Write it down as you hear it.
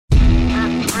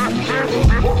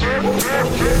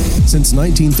Since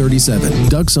 1937,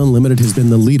 Ducks Unlimited has been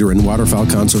the leader in waterfowl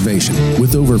conservation,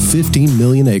 with over 15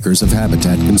 million acres of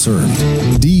habitat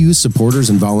conserved. DU supporters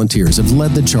and volunteers have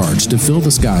led the charge to fill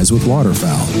the skies with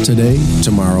waterfowl, today,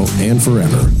 tomorrow, and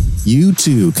forever. You,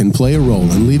 too, can play a role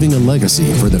in leaving a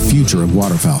legacy for the future of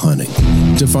waterfowl hunting.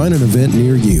 To find an event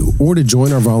near you or to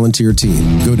join our volunteer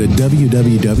team, go to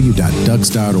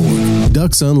www.ducks.org.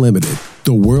 Ducks Unlimited,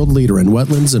 the world leader in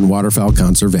wetlands and waterfowl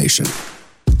conservation.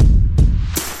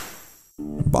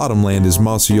 Bottomland is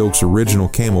Mossy Oak's original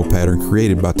camo pattern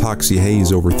created by Toxie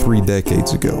Hayes over 3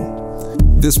 decades ago.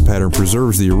 This pattern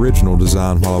preserves the original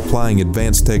design while applying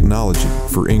advanced technology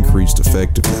for increased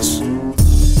effectiveness.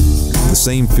 The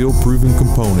same field-proven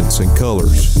components and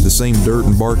colors, the same dirt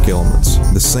and bark elements,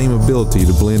 the same ability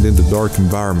to blend into dark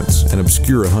environments and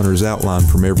obscure a hunter's outline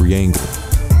from every angle.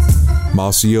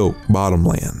 Mossy Oak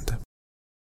Bottomland.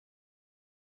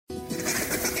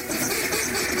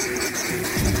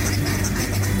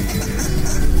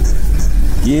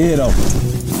 Get up.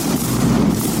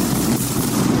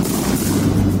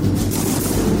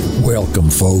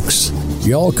 Welcome, folks.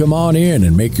 Y'all come on in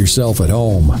and make yourself at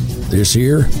home. This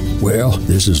here, well,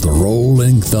 this is the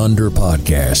Rolling Thunder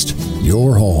Podcast,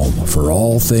 your home for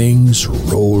all things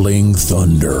Rolling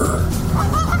Thunder.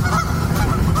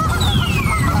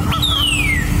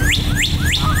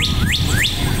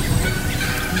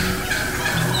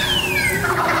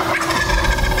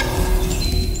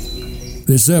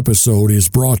 This episode is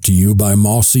brought to you by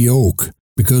Mossy Oak,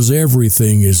 because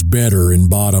everything is better in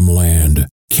Bottomland.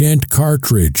 Kent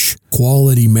Cartridge,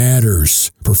 quality matters,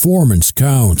 performance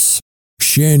counts.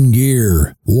 Shen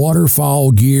Gear,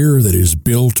 waterfowl gear that is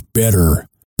built better.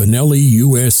 Benelli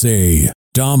USA,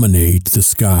 dominate the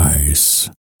skies.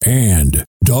 And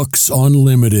Ducks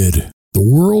Unlimited, the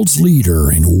world's leader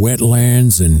in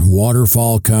wetlands and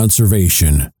waterfowl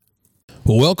conservation.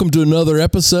 Well, welcome to another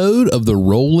episode of the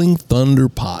Rolling Thunder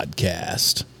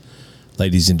Podcast.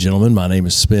 Ladies and gentlemen, my name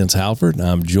is Spence Halford, and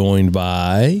I'm joined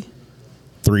by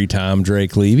 3-time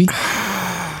Drake Levy,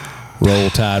 Roll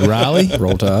Tide Riley,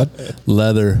 Roll Tide,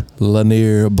 Leather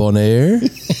Lanier Bonaire, and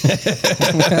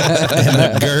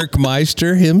the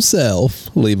Gurkmeister himself,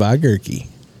 Levi Gurkey.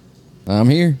 I'm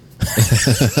here.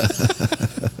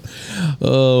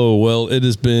 Oh, well, it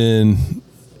has been,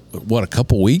 a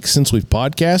couple weeks since we've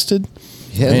podcasted?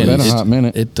 Yeah, it's been a hot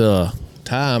minute. It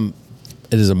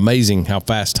is amazing how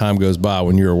fast time goes by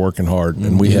when you're working hard,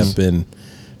 and we have been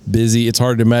busy. It's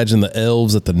hard to imagine the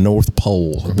elves at the North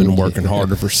Pole have been working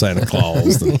harder for Santa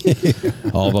Claus than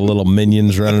all the little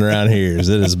minions running around here. It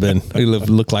has been, we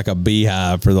look like a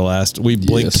beehive for the last, we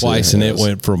blinked twice and it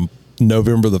went from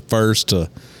November the 1st to,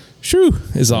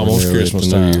 it's almost Christmas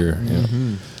time. New Year. Yeah.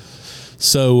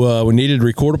 So we needed to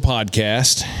record a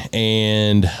podcast,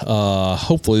 and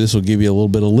hopefully this will give you a little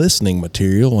bit of listening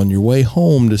material on your way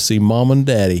home to see Mom and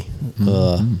Daddy.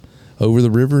 Over the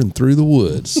river and through the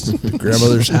woods.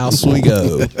 Grandmother's house we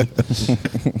go.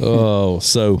 Oh,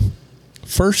 so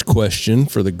first question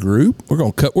for the group. We're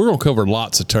gonna cover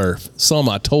lots of turf. Some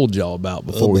I told y'all about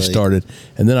before we started,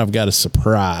 and then I've got a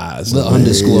surprise. The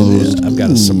undisclosed. I've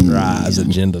got a surprise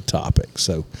agenda topic.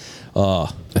 So,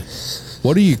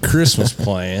 what are your Christmas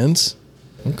plans?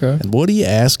 Okay. And what are you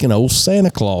asking old Santa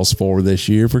Claus for this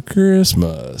year for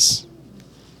Christmas?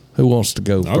 Who wants to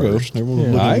go first? I'll go.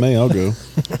 Everyone look at me. I'll go.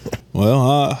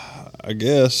 Well, I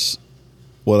guess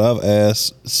what I've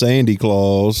asked Sandy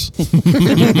Claus.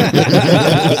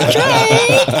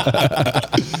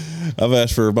 I've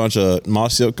asked for a bunch of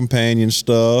Mossy Oak companion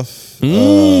stuff.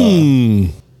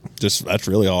 Just that's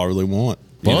really all I really want.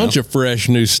 Bunch of fresh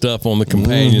new stuff on the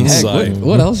companion site.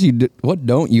 What else what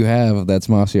don't you have that's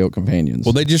Mossy Oak companions?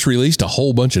 Well, they just released a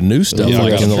whole bunch of new stuff Yeah,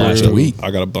 in the last week. I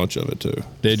got a bunch of it too.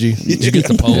 Did you? Did you get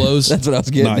the polos? That's what I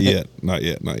was getting. Not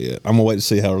yet. I'm gonna wait to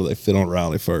see how they fit on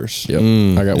Riley first. Yep.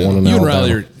 I got one. You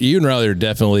and Riley are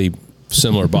definitely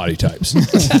similar body types.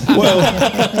 Well,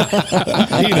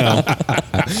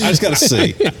 I just got to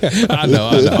see. I know.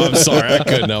 I'm sorry. I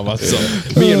couldn't help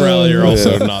myself. Me and Riley are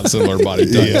also not similar body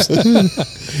types.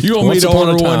 You want me to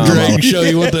order one drink and show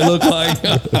you what they look like?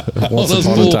 Once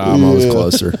upon a time, I was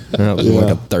closer. I was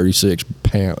like a 36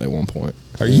 pound at one point.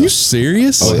 Are you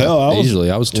serious? Oh, hell, I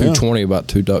was 220 about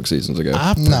two duck seasons ago.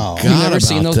 You never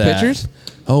seen those pictures?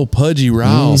 Oh, Pudgy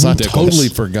Riles. I totally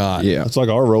forgot. Yeah. It's like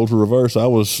our roles were reversed.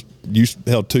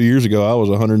 2 years ago, I was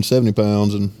 170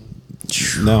 pounds, and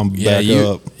now I'm back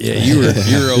up. Yeah,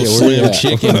 you're old slim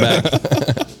chicken back.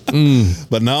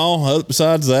 But no,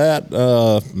 besides that,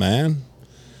 man,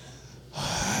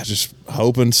 just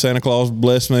hoping Santa Claus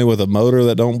bless me with a motor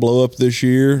that don't blow up this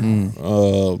year.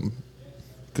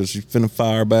 because she's finna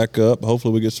fire back up.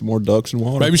 Hopefully, we get some more ducks in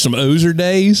water. Maybe some Oozer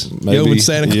days. Maybe with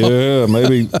Santa Claus. Yeah,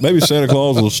 maybe Santa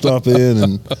Claus will stop in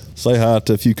and say hi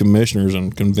to a few commissioners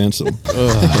and convince them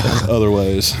other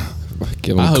ways.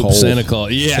 Give them I hope coal. Santa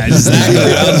Claus. Yeah, exactly.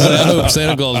 I hope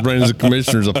Santa Claus brings the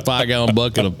commissioners a 5-gallon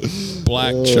bucket of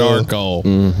black charcoal.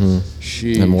 And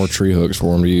more tree hooks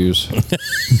for them to use. All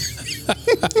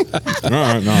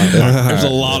right. There's a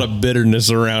lot of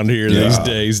bitterness around here these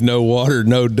days. No water,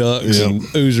 no ducks, and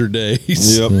Oozer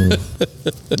days. Yep.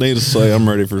 Needless to say, I'm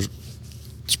ready for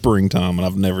springtime, and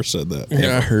I've never said that.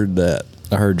 Yeah, I heard that.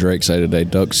 I heard Drake say today,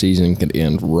 duck season could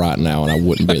end right now, and I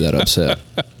wouldn't be that upset.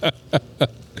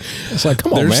 It's like,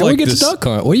 come on, man, we get to duck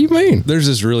hunt. What do you mean? There's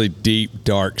this really deep,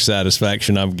 dark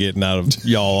satisfaction I'm getting out of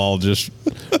y'all all just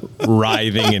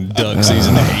writhing in duck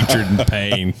season hatred and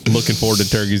pain, looking forward to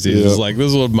turkey season. It's like,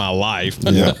 this was my life.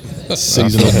 Yeah.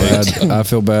 I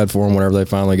feel bad for them whenever they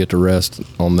finally get to rest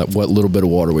on that what little bit of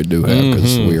water we do have,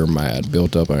 because we are mad,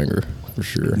 built up anger for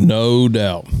sure. No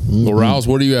doubt. Well, Rouse,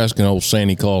 what are you asking old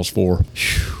Santa Claus for?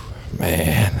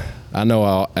 Man, I know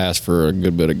I'll ask for a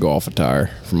good bit of golf attire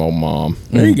from old mom.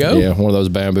 There you go. Yeah, one of those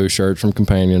bamboo shirts from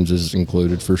Companions is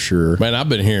included for sure. Man, I've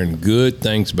been hearing good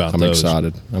things about those.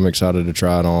 I'm excited to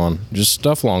try it on. Just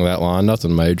stuff along that line,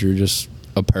 nothing major, just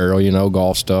apparel,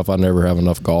 golf stuff. I never have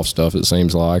enough golf stuff, it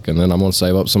seems like. And then I'm going to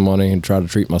save up some money and try to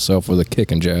treat myself with a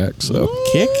kicking jack. So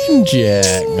Kicking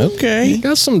jack. Okay.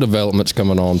 got some developments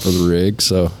coming on for the rig.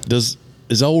 So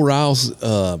Is old Rouse,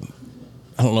 I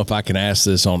don't know if I can ask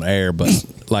this on air, but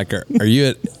like,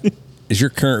 is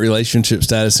your current relationship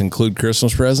status include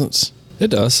Christmas presents? it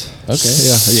does. Okay.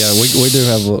 Yeah. We do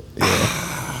have.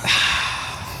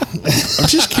 I'm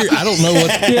just curious. I don't know what.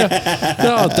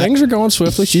 No, things are going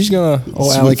swiftly. She's gonna.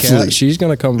 Alley Cat. She's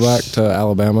gonna come back to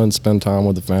Alabama and spend time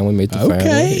with the family, meet the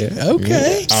family. Yeah.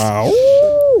 Okay.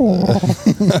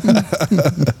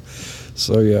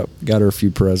 So yeah, got her a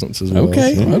few presents as well.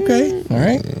 Okay. So. Okay. All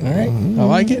right. I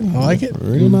like it.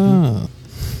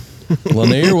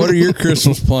 Lanier, what are your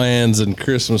Christmas plans and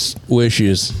Christmas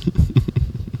wishes?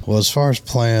 Well, as far as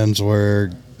plans,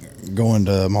 we're going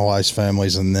to my wife's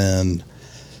family's, and then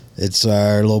it's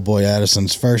our little boy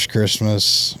Addison's first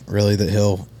Christmas, really, that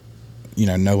he'll,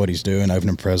 know what he's doing,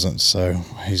 opening presents. So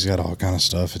he's got all kind of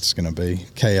stuff. It's going to be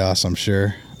chaos, I'm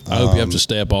sure. I hope you have to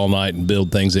stay up all night and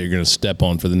build things that you're going to step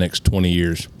on for the next 20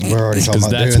 years. We're already talking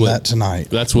about doing that tonight.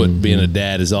 That's what being a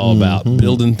dad is all about.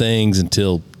 Building things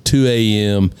until 2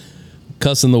 a.m.,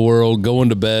 cussing the world, going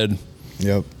to bed,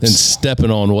 Yep. then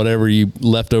stepping on whatever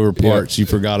leftover parts you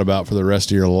forgot about for the rest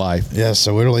of your life. Yeah,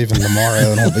 so we're leaving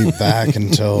tomorrow and we'll be back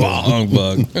until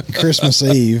Christmas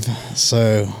Eve.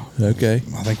 So okay,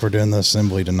 I think we're doing the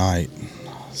assembly tonight.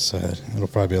 So it'll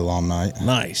probably be a long night.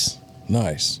 Nice.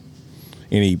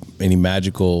 Any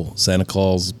magical Santa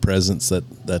Claus presents that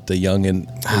the youngin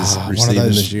is receiving one of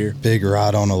those this year? Big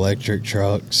ride-on electric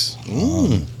trucks.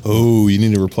 Oh, you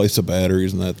need to replace the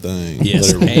batteries in that thing.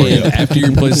 Yes, and after you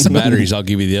replace the batteries, I'll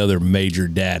give you the other major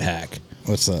dad hack.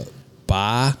 What's that?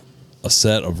 Buy a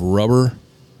set of rubber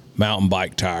mountain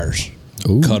bike tires.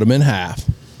 Cut them in half.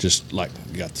 Just like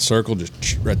you got the circle,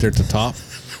 just right there at the top.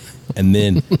 And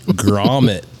then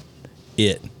grommet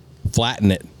it,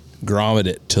 flatten it, grommet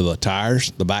it to the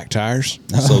tires, the back tires,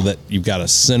 so that you've got a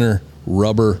center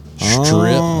rubber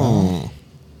strip.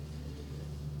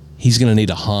 He's going to need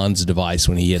a Hans device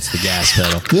when he hits the gas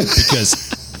pedal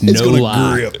because no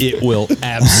lie, grip. It will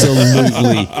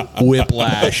absolutely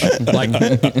whiplash. Like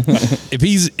if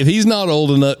he's not old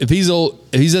enough, if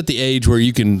he's at the age where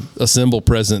you can assemble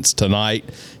presents tonight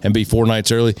and be 4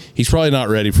 nights early, he's probably not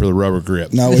ready for the rubber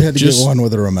grip. No, we had to get one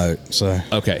with a remote. So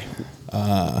okay.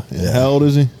 How old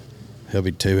is he? He'll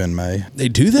be 2 in May. They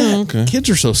do that? Oh, okay. Kids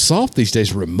are so soft these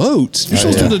days. Remotes. You're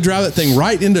supposed to drive that thing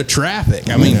right into traffic.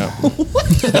 I mean,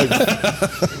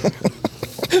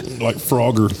 like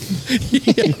Frogger.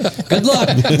 Good luck.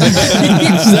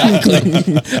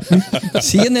 Exactly.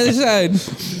 See you on the other side.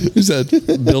 Who's that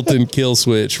built-in kill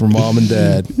switch for mom and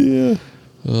dad? Yeah.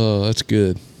 Oh, that's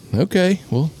good. Okay.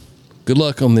 Well, good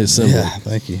luck on the assembly. Yeah,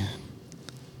 thank you.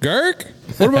 Girk,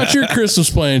 what about your Christmas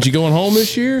plans? You going home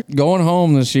this year? Going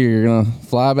home this year. Gonna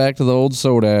fly back to the old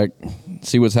Sodak,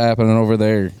 see what's happening over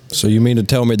there. So you mean to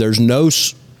tell me there's no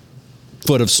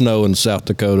foot of snow in South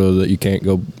Dakota that you can't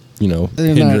go,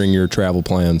 hindering your travel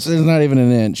plans? There's not even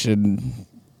an inch, and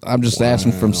I'm just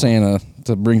asking from Santa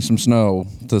to bring some snow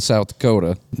to South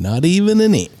Dakota. Not even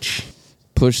an inch.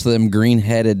 Push them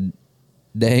green-headed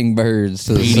dang birds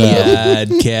to the south. Beady-eyed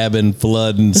cabin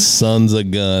flooding sons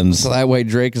of guns. So that way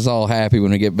Drake is all happy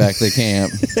when we get back to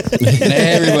camp. And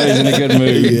everybody's in a good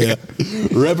mood. Yeah.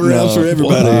 Wrap around for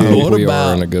everybody. We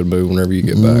are in a good mood whenever you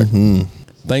get back.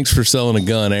 Thanks for selling a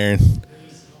gun, Aaron.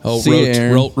 Oh, See you,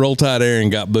 Aaron. Roll Tide Aaron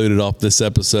got booted off this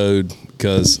episode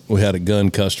because we had a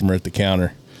gun customer at the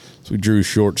counter. So we drew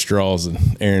short straws,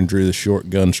 and Aaron drew the short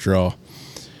gun straw.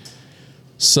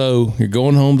 So you're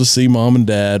going home to see Mom and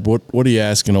Dad. What are you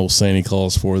asking old Santa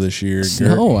Claus for this year?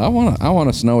 Snow. I want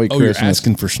a snowy Christmas. You're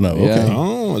asking for snow. Yeah. Okay.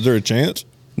 Oh, is there a chance?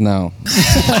 No.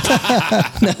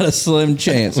 Not a slim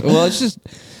chance. Well, it's just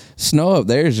snow up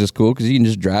there is just cool because you can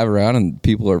just drive around and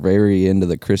people are very into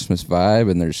the Christmas vibe,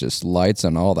 and there's just lights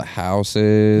on all the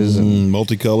houses and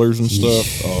Multicolors and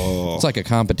stuff. Oh, it's like a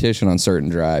competition on certain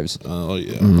drives. oh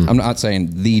yeah. I'm not saying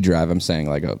the drive. I'm saying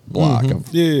like a block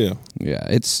of Yeah. yeah.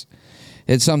 It's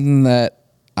something that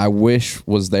I wish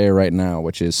was there right now,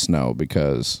 which is snow,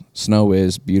 because snow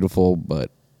is beautiful, but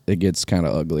it gets kind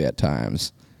of ugly at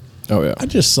times. Oh yeah. I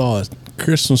just saw a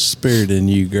Christmas spirit in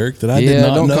you, Girk, that I yeah, did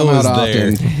not don't know come was out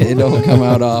there. often. It don't come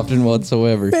out often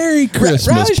whatsoever. Merry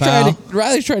Christmas, pal.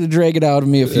 Riley's tried to drag it out of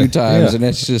me a few times, and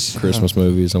it's just Christmas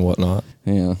movies and whatnot.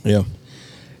 Yeah. Yeah.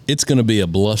 It's going to be a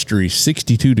blustery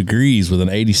 62 degrees with an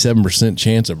 87%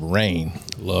 chance of rain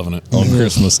Loving it. on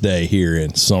Christmas Day here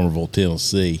in Somerville,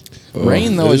 Tennessee.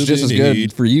 Rain though is just as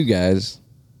good for you guys.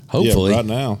 Hopefully. Yeah, right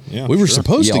now. Yeah, We were sure.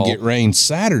 supposed Y'all. to get rain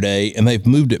Saturday, and they've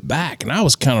moved it back. And I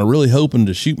was kind of really hoping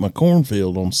to shoot my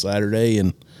cornfield on Saturday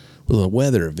and with a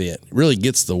weather event. It really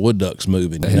gets the wood ducks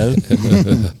moving, you know?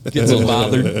 Gets them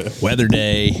bothered. Weather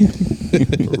day.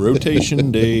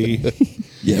 rotation day.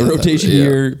 Yeah, rotation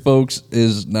year, folks,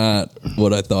 is not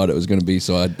what I thought it was going to be.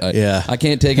 So I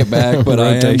can't take it back, but I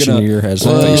am Rotation going year has to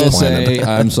things planned. say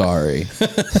I'm sorry.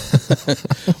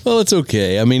 Well, it's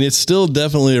okay. I mean, it's still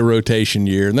definitely a rotation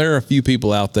year, and there are a few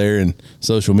people out there in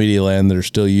social media land that are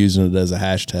still using it as a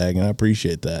hashtag, and I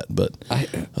appreciate that. But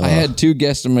I had two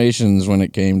guesstimations when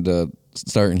it came to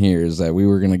starting here, is that we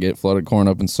were going to get flooded corn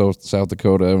up in South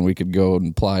Dakota, and we could go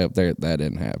and ply up there. That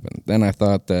didn't happen. Then I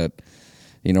thought that,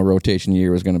 rotation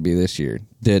year was going to be this year.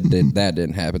 That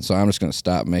didn't happen. So I'm just going to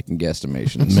stop making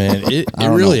guesstimations. man, it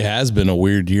really has been a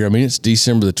weird year. I mean, it's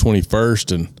December the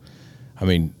 21st, and I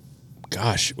mean,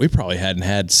 gosh, we probably hadn't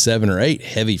had 7 or 8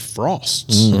 heavy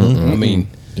frosts. I mean,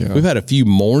 we've had a few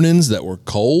mornings that were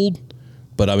cold,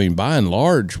 but I mean, by and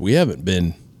large, we haven't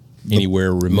been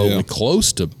anywhere remotely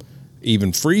close to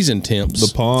even freezing temps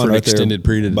The pond for an right there extended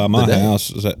period of by my the day.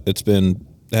 house, it's been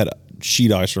had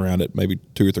sheet ice around it maybe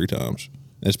 2 or 3 times.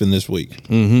 It's been this week.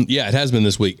 Yeah, it has been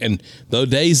this week. And the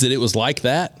days that it was like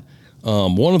that,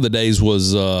 one of the days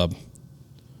was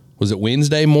it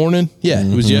Wednesday morning? Yeah,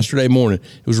 it was yesterday morning.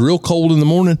 It was real cold in the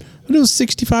morning, but it was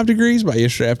 65 degrees by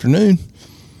yesterday afternoon.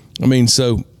 I mean,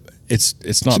 so it's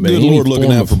not It's been good any Lord looking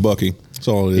form out of- for Bucky. That's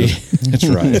all it is. That's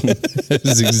right.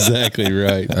 That's exactly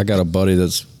right. I got a buddy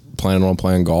that's planning on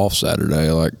playing golf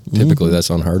Saturday. Like typically that's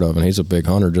unheard of, and he's a big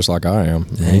hunter just like I am.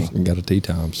 He's got a tee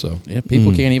time, so Yeah,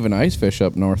 people can't even ice fish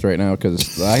up north right now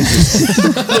because the ice is,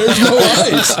 there's no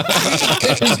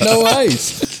ice. There's no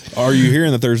ice. Are you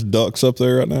hearing that there's ducks up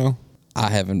there right now? I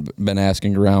haven't been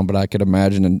asking around, but I could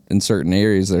imagine in certain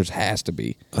areas there's has to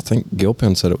be. I think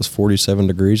Gilpin said it was 47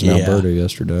 degrees in Yeah. Alberta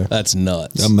yesterday. That's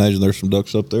nuts. I imagine there's some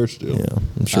ducks up there still. Yeah,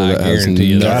 I'm sure I that has guarantee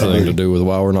you that's nothing right. to do with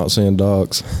why we're not seeing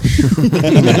ducks.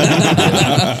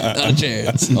 Not a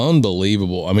chance.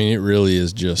 Unbelievable. I mean, it really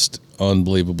is just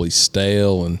unbelievably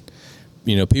stale. And,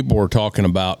 people were talking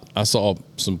about, I saw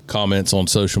some comments on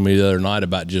social media the other night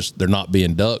about just there not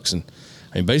being ducks. And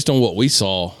I mean, based on what we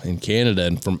saw in Canada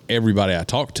and from everybody I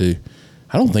talked to,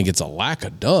 I don't think it's a lack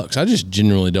of ducks. I just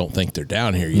genuinely don't think they're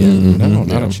down here yet. No,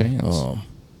 not a chance.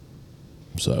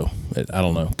 So I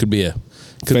don't know. Could be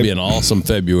an awesome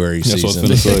February That's what I season.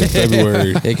 was going to say.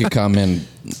 February. It could come in.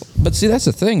 But see, that's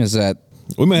the thing is that,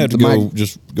 We may have to My-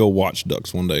 go watch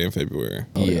ducks one day in February.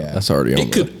 yeah. That's already on.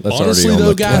 It could that's honestly already on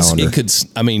though, the guys. calendar. It could.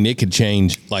 I mean, it could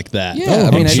change like that. Yeah,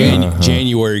 I mean,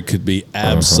 January could be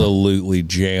absolutely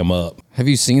jam up. Have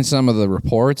you seen some of the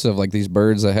reports of like these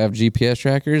birds that have GPS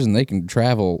trackers and they can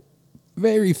travel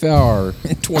very far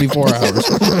in 24 hours?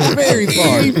 Very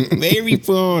far. Very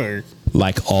far.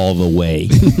 Like all the way.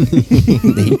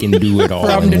 They can do it all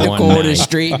From in the one Dakota night.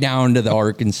 straight down to the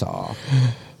Arkansas.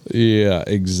 Yeah,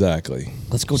 exactly.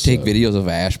 Let's go take videos of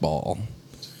ash ball.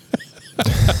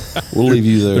 We'll leave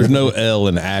you there. There's no L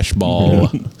in ash ball.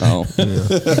 Oh.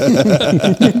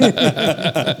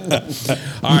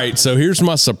 All right, so here's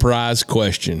my surprise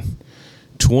question.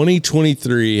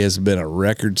 2023 has been a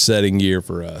record-setting year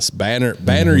for us. Banner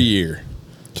year.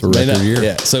 It's a record year.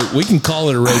 Yeah, so we can call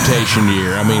it a rotation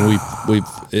year. I mean,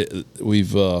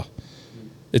 we've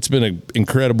it's been an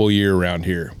incredible year around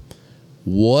here.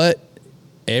 What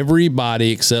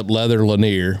everybody except Leather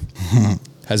Lanier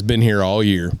has been here all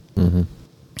year.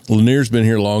 Lanier's been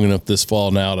here long enough this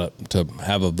fall now to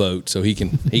have a vote, so he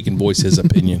can voice his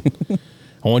opinion.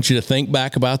 I want you to think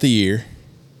back about the year,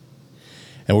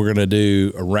 and we're going to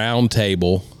do a round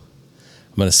table.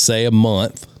 I'm going to say a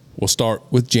month. We'll start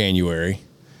with January,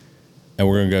 and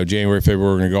we're going to go January,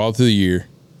 February. We're going to go all through the year.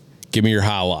 Give me your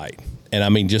highlight. And I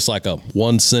mean, just like a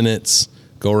one sentence,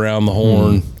 go around the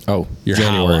horn. Oh, your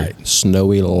January. highlight.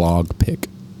 Snowy log pick.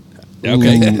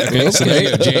 Okay. So there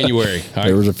you go, January. All right,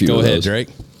 There was a few Go of ahead, those. Drake.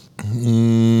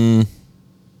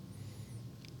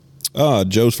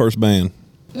 Joe's first band.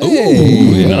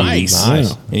 Ooh, nice.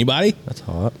 Nice. Anybody? That's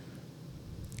hot.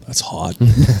 That's hot.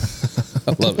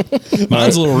 I love it.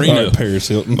 Mine's a little Reno. Paris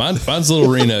Hilton. Mine's a little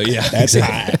Reno. Yeah, that's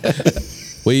hot.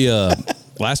 We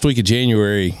last week of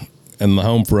January, and the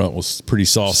home front was pretty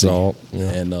saucy. Salt,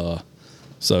 yeah. And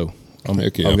so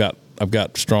Heck yeah. I've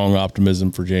got strong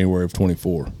optimism for January of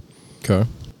 24. Okay.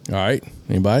 All right.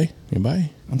 Anybody?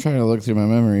 I'm trying to look through my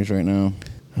memories right now.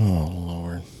 Oh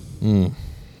Lord.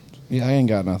 Yeah, I ain't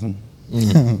got nothing.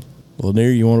 Lanier,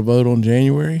 you want to vote on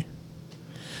January?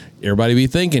 Everybody be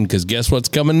thinking, because guess what's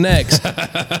coming next?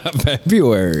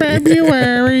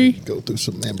 February. Go through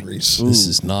some memories. This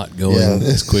is not going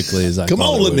as quickly as I Come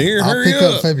thought on, it would. Lanier, I'll hurry pick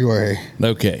up. up February.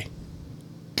 Okay.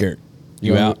 Garrett,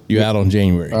 you No, out? You out on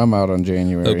January? I'm out on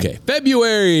January. Okay.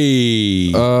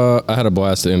 February. I had a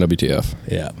blast at NWTF.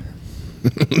 Yeah.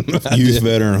 Youth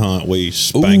veteran hunt. We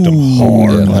spanked them Yeah,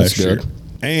 hard that's last year. good.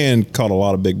 And caught a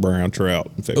lot of big brown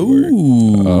trout in February.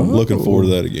 Looking forward to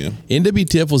that again.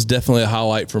 NWTF was definitely a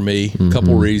highlight for me. A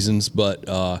couple reasons, but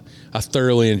I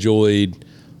thoroughly enjoyed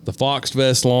the Fox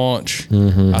Vest launch. I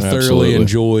thoroughly Absolutely.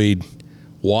 enjoyed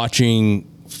watching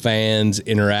fans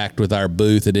interact with our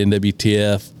booth at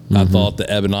NWTF. I thought the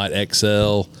Ebonite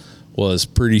XL was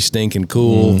pretty stinking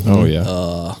cool. Oh, yeah.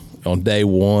 On day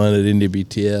one at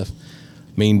NWTF.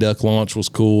 Mean Duck launch was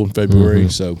cool in February.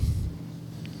 So,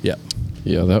 yeah.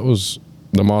 Yeah, that was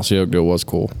the Mossy Oak deal was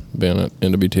cool. Being at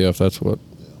NWTF, that's what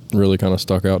really kind of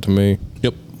stuck out to me.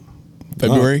 Yep.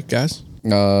 February, guys?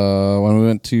 When we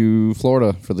went to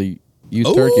Florida for the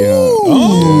youth turkey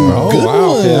hunt. Good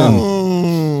wow.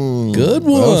 one. Good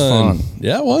one. That was fun.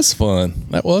 Yeah,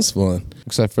 that was fun.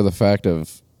 Except for the fact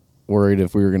of worried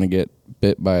if we were going to get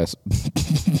bit by a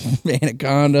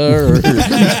anaconda or a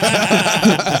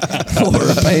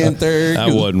panther. I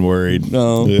wasn't worried.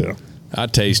 No. Yeah. I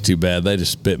taste too bad. They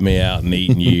just spit me out and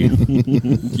eating you.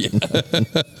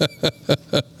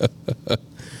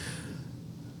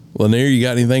 Lanier, you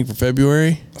got anything for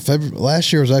February?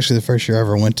 Last year was actually the first year I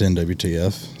ever went to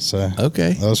NWTF, so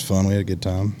Okay. that was fun. We had a good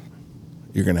time.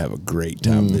 You're going to have a great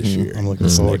time this year. I'm looking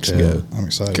forward to go. it. I'm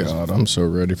excited. God, I'm so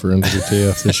ready for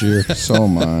NWTF this year. So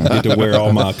am I. Get to wear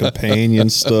all my companion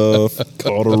stuff,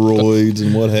 corduroys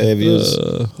and what have you.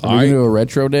 Are we going to do a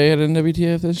retro day at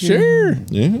NWTF this year? Sure.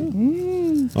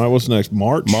 Yeah. All right, what's next?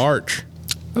 March?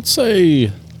 I'd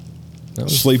say,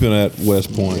 Sleeping at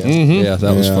West Point. yeah,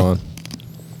 that was Yeah. fun.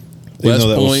 Even West though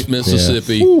that Point, was-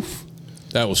 Mississippi.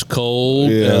 That was cold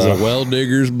as Yeah. a well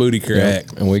digger's booty crack.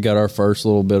 And we got our first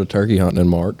little bit of turkey hunting in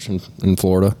March in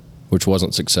Florida, which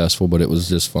wasn't successful, but it was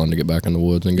just fun to get back in the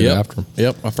woods and get after them.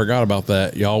 Yep, I forgot about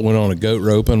that. Y'all went on a goat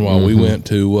roping while we went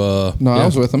to. No, I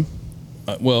was with him.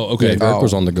 Well, okay. Yeah, Dirk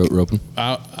was on the goat roping.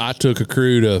 I took a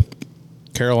crew to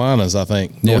Carolinas, I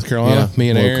think. North Carolina. Yeah. Me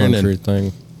and Low Aaron country and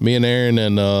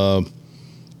thing.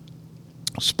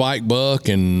 Spike Buck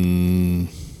and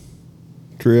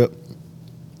Trip.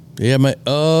 yeah, man.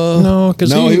 No, because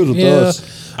No, he was with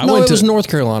us. I No, went it was to- North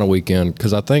Carolina weekend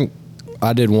because I think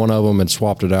I did one of them and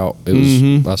swapped it out. It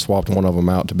was I swapped one of them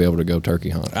out to be able to go turkey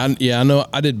hunt. I know.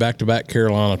 I did back-to-back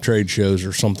Carolina trade shows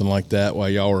or something like that while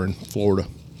y'all were in Florida.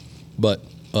 But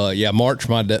March.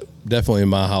 Definitely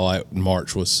my highlight in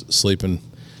March was sleeping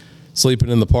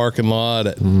in the parking lot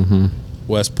at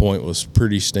West Point was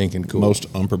pretty stinking cool. Most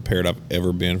unprepared I've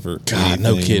ever been for anything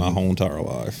no in kidding. my whole entire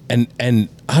life. And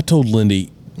I told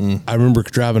Lindy, I remember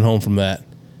driving home from that.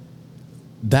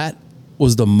 That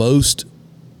was the most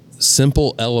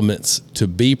simple elements to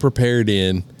be prepared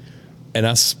in, and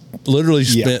I literally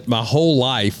spent my whole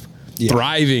life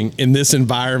thriving in this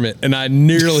environment, and I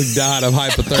nearly died of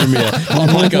hypothermia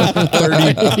on like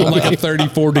a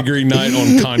 34-degree night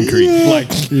on concrete. Like,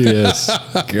 Yes,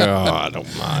 God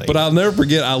Almighty. but I'll never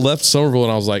forget. I left Somerville,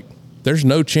 and I was like, "There's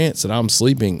no chance that I'm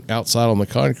sleeping outside on the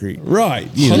concrete." Right.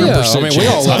 100% I mean, we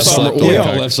all chance I left slept on the Somerville.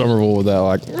 concrete. Somerville with that.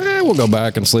 Like, we'll go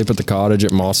back and sleep at the cottage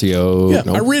at Mossy Oak. Yeah,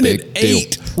 No I rented big deal.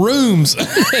 8 rooms.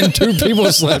 and 2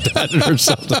 people slept at it or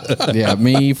something. Yeah,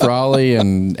 me, Frawley,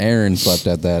 and Aaron slept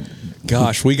at that.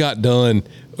 Gosh, we got done.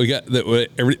 we got that.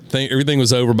 Everything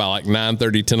was over by like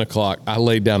 9:30, 10 o'clock. I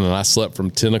laid down and I slept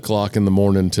from 10 o'clock in the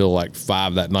morning until like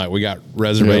 5 that night. We got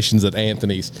reservations at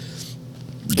Anthony's.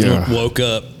 Yeah. Woke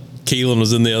up. Keelan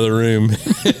was in the other room.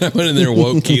 I went in there and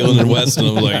woke Keelan and Weston.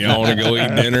 I was like, y'all want to go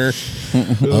eat dinner?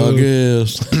 I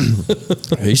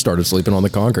guess. He started sleeping on the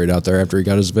concrete out there after he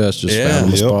got his vest. Just found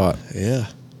him a spot. Yeah.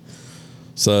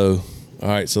 So, all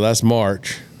right. So that's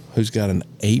March. Who's got an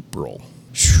April?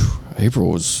 April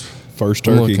was First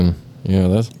I'm turkey. looking. Yeah,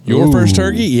 that's Your first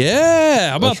turkey?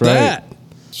 Yeah. How about That's right. that?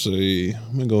 See,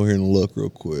 I'm gonna go here and look real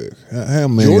quick. How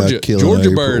many I killed? in Georgia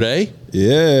April? bird, eh?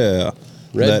 Yeah,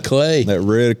 Red clay. That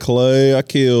red clay. I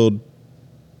killed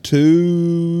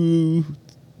 2.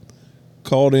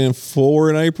 Called in 4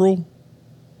 in April.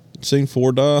 Seen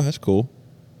 4 die. That's cool.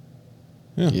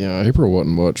 Yeah, April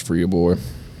wasn't much for you, boy.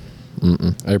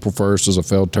 April 1st is a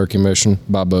failed turkey mission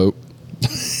by boat.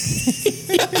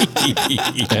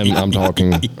 And I'm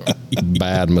talking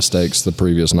bad mistakes the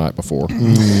previous night before.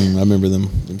 I remember them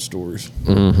stories.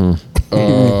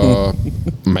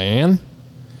 Man,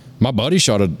 my buddy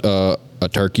shot a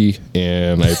turkey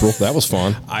in April. That was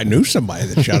fun. I knew somebody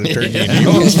that shot a turkey.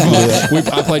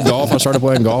 I played golf. I started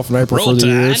playing golf in April Roll for the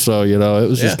year, Tide. so it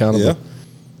was just kind of. Yeah.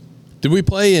 Did we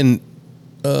play in?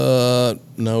 No,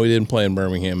 we didn't play in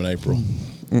Birmingham in April.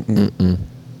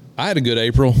 I had a good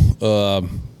April.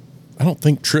 I don't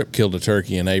think Tripp killed a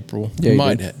turkey in April. Yeah, he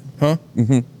might did. have. Huh?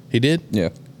 Mm-hmm. He did? Yeah.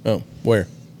 Oh, where?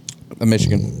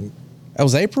 Michigan. That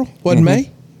was April? Wasn't May?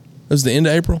 That was the end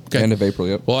of April? Okay. End of April,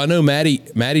 yep. Well, I know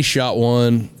Maddie shot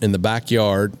one in the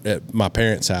backyard at my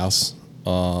parents' house.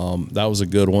 That was a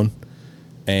good one.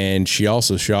 And she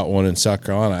also shot one in South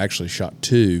Carolina. I actually shot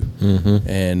 2.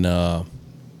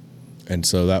 And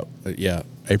so that,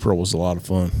 April was a lot of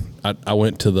fun. I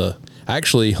went to I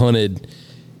actually hunted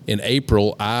in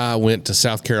April. I went to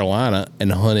South Carolina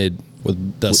and hunted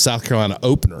with the South Carolina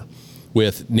opener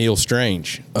with Neil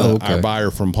Strange, our buyer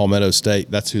from Palmetto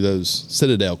State. That's who those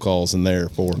Citadel calls in there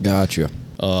for. Gotcha.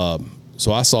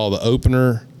 So I saw the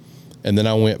opener, and then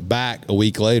I went back a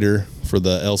week later for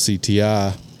the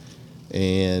LCTI,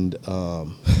 and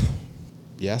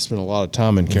I spent a lot of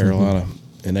time in Carolina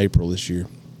in April this year.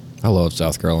 I love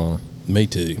South Carolina. Me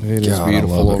too. It is God, I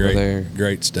beautiful love it. over there.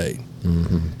 Great state.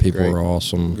 People Great. are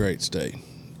awesome. Great state.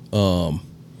 All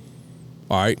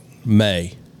right,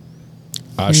 May.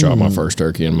 I shot my first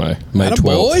turkey in May. May Atta 12th.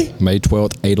 boy. May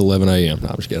 12th, 8:11 a.m. No,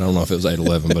 I'm just kidding. I don't know if it was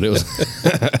 8:11, but it was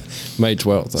May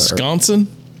 12th. Wisconsin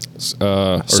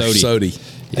or Sodi?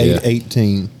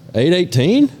 8:18.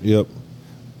 8:18. Yep.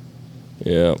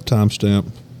 Yeah, Timestamp.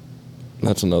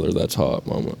 that's hot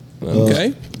moment.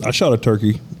 Okay. I shot a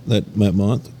turkey that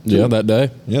month. Yeah, that day.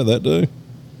 Yeah, that day.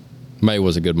 May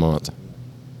was a good month.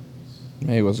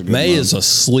 May was a good May month. is a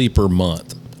sleeper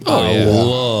month. Oh, I yeah.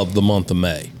 love the month of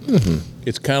May.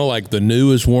 It's kind of like the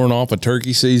new is worn off of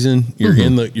turkey season. You're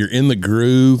in the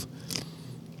groove.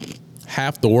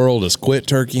 Half the world has quit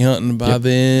turkey hunting by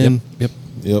then.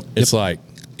 Yep. It's like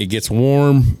it gets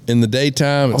warm in the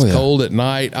daytime. It's Oh, yeah. cold at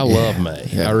night. I love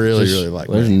May. I really like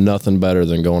There's May. nothing better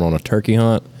than going on a turkey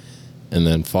hunt and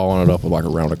then following it up with like a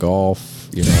round of golf.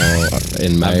 In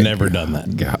May. I've never done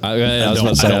that. I was about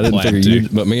to say I I don't didn't plan figure to. you,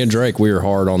 but me and Drake, we were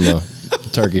hard on the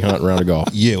turkey hunt round of golf.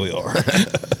 Yeah, we are.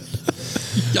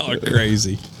 Y'all are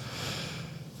crazy.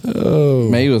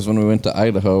 May was when we went to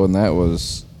Idaho, and that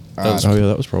was. That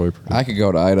was probably pretty. I could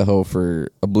go to Idaho for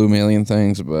a blue million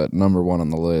things, but number one on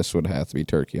the list would have to be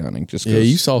turkey hunting. Just 'cause Yeah,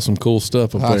 you saw some cool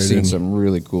stuff up there. I've seen didn't you? some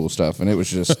really cool stuff, and it was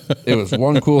just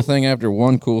one cool thing after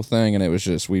one cool thing, and it was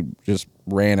just we just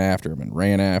ran after him, and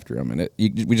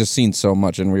we just seen so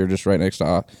much, and we were just right next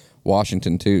to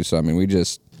Washington too. So I mean,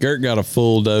 Gert got a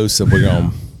full dose, and we're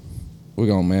gonna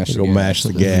mash mash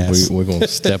the gas. We're going to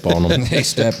step on them. They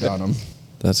stepped on them.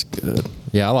 That's good.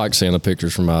 Yeah, I like seeing the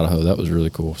pictures from Idaho. That was really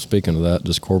cool. Speaking of that,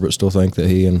 does Corbett still think that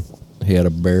he had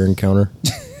a bear encounter?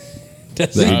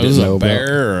 That he It didn't was know a about?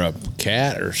 bear or a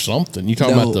cat or something. You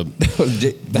talking about the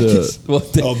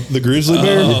The grizzly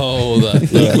bear. the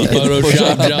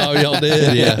Photoshop job y'all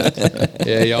did?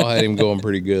 Yeah, y'all had him going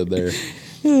pretty good there.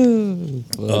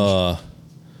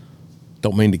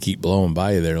 Don't mean to keep blowing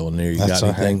by you there, Lanier. You That's got all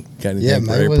right. anything? Got anything Yeah, for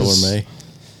May April was- or May?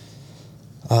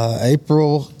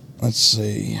 April, let's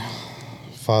see.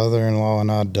 Father-in-law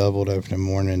and I doubled opening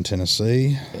morning in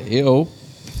Tennessee. Yo,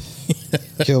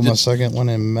 Killed my second one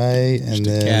in May, and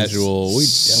then casual. We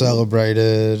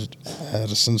celebrated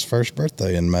Addison's first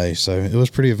birthday in May. So it was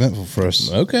pretty eventful for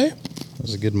us. Okay. It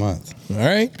was a good month. All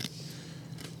right.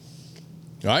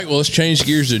 All right, well, let's change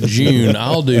gears to June.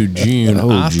 I'll do June.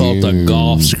 I thought the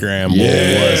golf scramble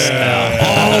was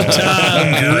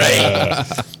all-time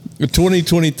great. The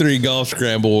 2023 golf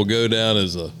scramble will go down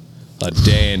as a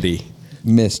dandy.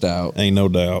 Missed out. Ain't no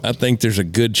doubt. I think there's a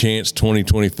good chance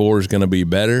 2024 is going to be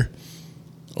better.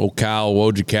 Old Kyle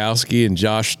Wojciechowski and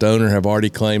Josh Stoner have already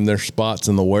claimed their spots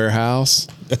in the warehouse.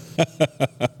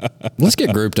 Let's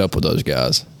get grouped up with those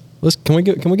guys. Can we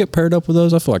get paired up with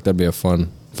those? I feel like that'd be a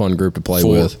fun group to play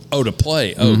with. Oh, to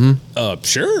play. Oh,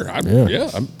 sure.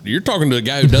 You're talking to a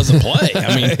guy who doesn't play.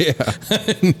 I mean,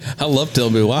 I love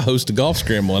telling people I host a golf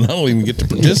scramble and I don't even get to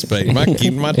participate. My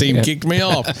team kicked me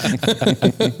off.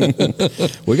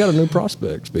 We got a new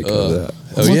prospect, speaking of that.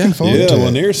 Yeah,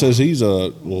 Lanier says he's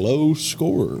a low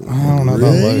scorer. I don't know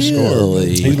about low scorer.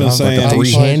 He's been saying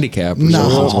Three handicap.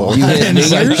 No. You hit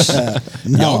dingers?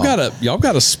 No. Y'all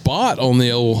got a spot on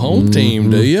the old home team,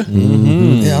 do you?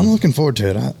 Yeah, I'm looking forward to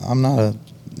it. I'm not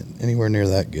anywhere near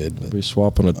that good. But. Be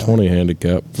swapping a 20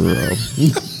 handicap for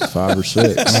 5 or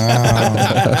 6.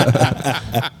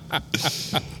 I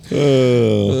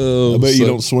bet you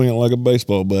don't swing it like a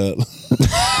baseball bat.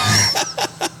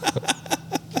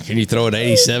 Can you throw it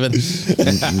 87?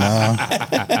 No.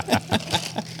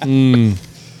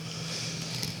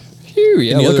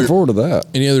 Yeah, looking forward to that.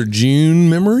 Any other June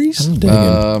memories?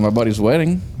 My buddy's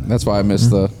wedding. That's why I missed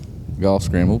the golf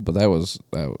scramble. But that was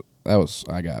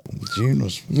I got. June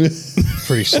was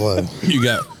pretty slow. You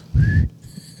got.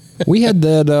 We had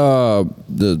that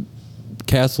the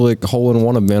Catholic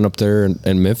hole-in-one event up there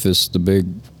in Memphis, the big,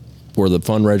 where the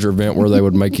fundraiser event where they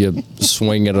would make you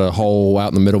swing at a hole out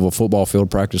in the middle of a football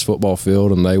field, practice football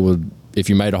field, and they would, if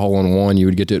you made a hole-in-one, you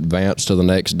would get to advance to the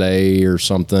next day or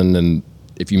something, and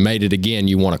if you made it again,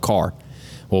 you won a car.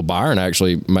 Well, Byron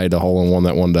actually made a hole-in-one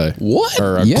that one day. What?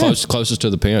 Or closest to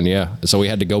the pin, yeah. So we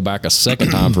had to go back a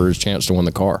second time for his chance to win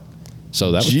the car.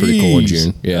 So that was pretty cool in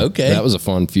June. Yeah, okay. That was a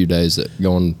fun few days I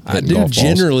do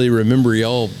generally remember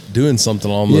y'all doing something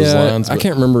along those lines. I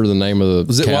can't remember the name of the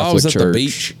was it Catholic while I was at church. the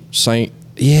beach? Saint.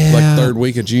 Yeah, like third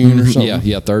week of June or something.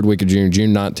 Yeah, third week of June.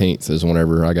 June 19th is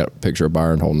whenever I got a picture of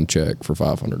Byron holding a check for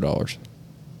 $500.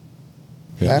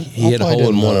 Yeah. He hit a hole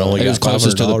in one and only It was got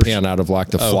closest to the $500. pin out of like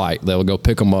the flight. They'll go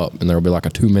pick them up, and there'll be like a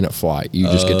 2-minute flight. You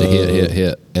just get to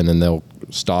hit, and then they'll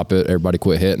stop it. Everybody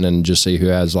quit hitting, and just see who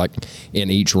has like in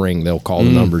each ring. They'll call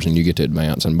the numbers, and you get to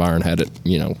advance. And Byron had it,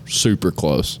 super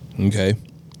close. Okay,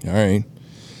 all right.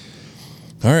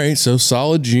 So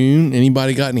solid June.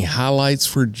 Anybody got any highlights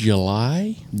for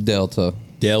July? Delta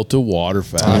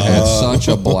waterfowl. I had such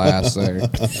a blast there.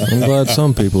 I'm glad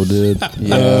some people did.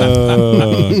 Yeah.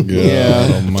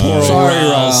 Sorry,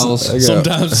 Ross.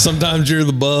 Sometimes you're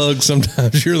the bug.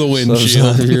 Sometimes you're the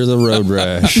windshield. You're the road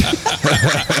rash.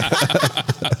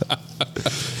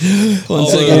 One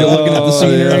second, you're looking at the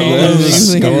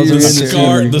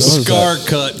scenery. The scar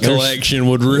cut collection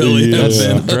would really have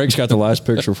been. Greg's got the last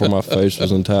picture before my face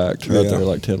was intact right there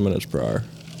like 10 minutes prior.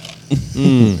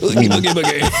 Boogie.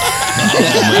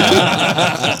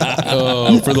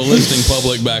 For the listening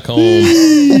public back home,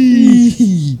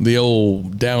 the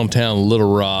old downtown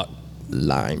Little Rock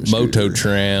Lime moto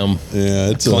tram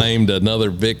claimed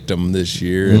another victim this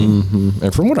year.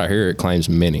 And from what I hear, it claims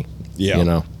many.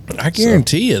 Yeah. I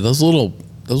guarantee you, those little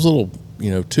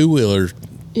 2-wheeler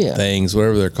things,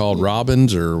 whatever they're called,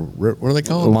 robins or what are they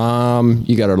called? Lime.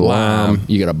 You got a lime.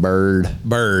 You got a bird.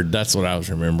 Bird. That's what I was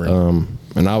remembering.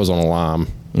 And I was on a lime.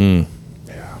 Yeah.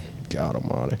 God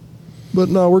almighty. But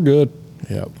no, we're good.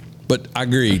 Yeah. But I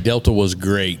agree. Delta was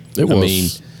great. It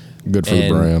was good for the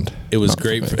brand. It was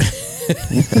great.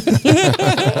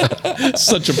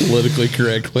 Such a politically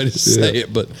correct way to say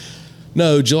it. But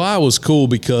no, July was cool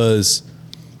because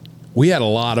we had a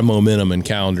lot of momentum in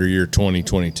calendar year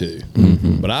 2022.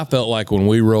 But I felt like when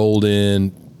we rolled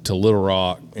in to Little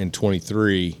Rock in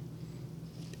 23,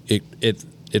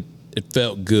 it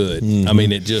felt good. I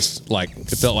mean, it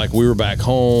felt like we were back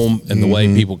home, and the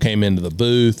way people came into the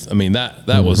booth. I mean, that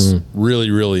was really,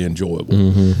 really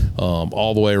enjoyable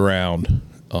all the way around.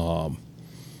 I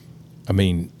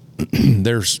mean,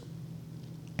 there's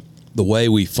the way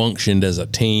we functioned as a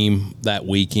team that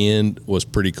weekend was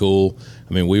pretty cool.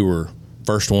 I mean, we were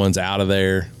first ones out of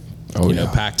there.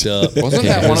 Packed up. Wasn't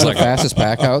that one of the fastest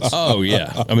pack outs? Oh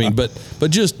yeah. I mean, but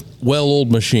just well-oiled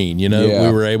machine. We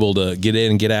were able to get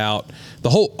in and get out. The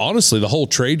whole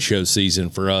trade show season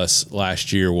for us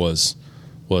last year was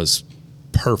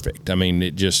perfect. I mean,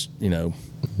 it just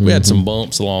we had some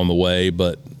bumps along the way,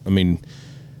 but I mean,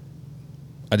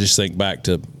 I just think back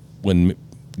to when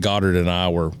Goddard and I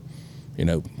were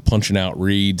punching out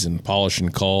reads and polishing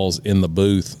calls in the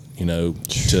booth. To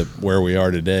where we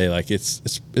are today, like it's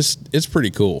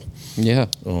pretty cool. Yeah.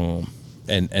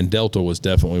 And Delta was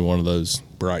definitely one of those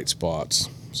bright spots.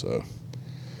 So,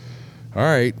 all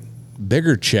right,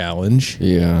 bigger challenge.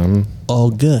 Yeah.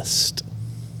 August.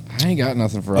 I ain't got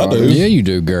nothing for I do. August. Yeah, you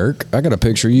do, Girk. I got a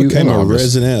picture of you Became in a August.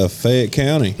 resident of Fayette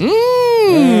County.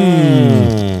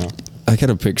 I got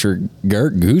a picture of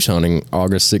Girk goose hunting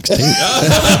August 16th.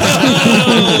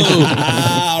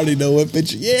 I already know what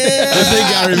picture. Yeah. I think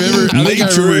I remember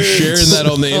sharing that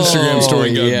on the Instagram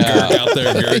story. Go, yeah. Girk out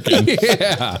there gurking.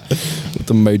 Yeah. With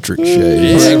the Matrix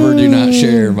shades. Forever do not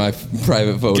share my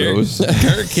private photos.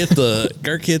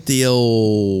 Girk hit the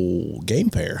old game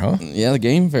fair, huh? Yeah, the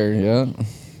game fair, yeah.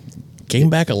 Came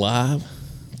back alive.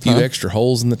 A few extra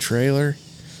holes in the trailer.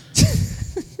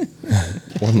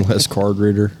 One less card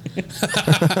reader. You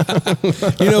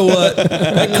know what?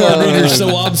 That card reader's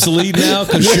so obsolete now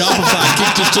because Shopify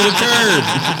kicked us to the curb.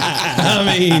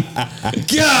 I mean,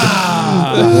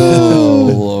 God.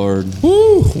 Oh, Lord.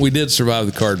 Woo. We did survive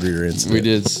the card reader incident. We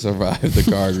did survive the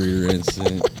card reader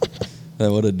incident.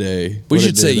 What a day. We What a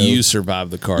should say day, though. you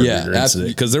survived the card Yeah, reader incident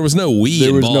because there was no we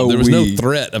There was involved. no There was no we.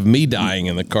 threat of me dying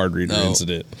in the card reader No.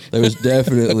 incident. That was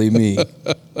definitely me.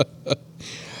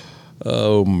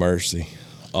 Oh, mercy.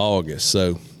 August.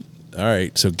 So, all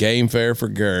right. So, game fair for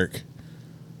Girk.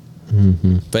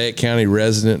 Fayette County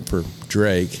resident for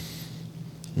Drake.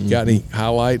 Got any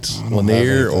highlights, I don't have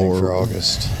Lanier anything for or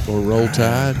August. Roll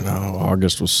Tide? No,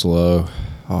 August was slow.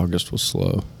 August was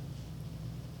slow.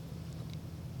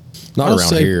 Not I'll around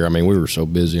say- here. I mean, we were so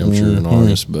busy, I'm sure, in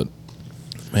August, but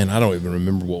Man, I don't even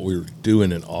remember what we were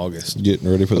doing in August.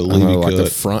 Getting ready for the I know, Levy like the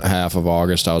cut. front half of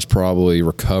August, I was probably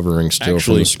recovering still from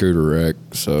Actually- the scooter wreck.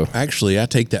 So Actually, I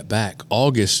take that back.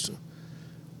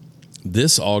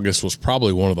 This August was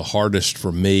probably one of the hardest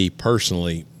for me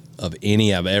personally of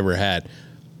any I've ever had.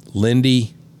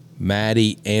 Lindy,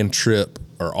 Maddie, and Tripp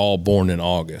are all born in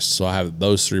August. So I have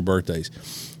those 3 birthdays.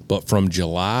 But from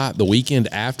July, the weekend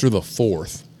after the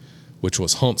 4th, which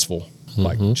was Huntsville,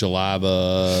 like July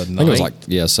the 9th. I think it was like,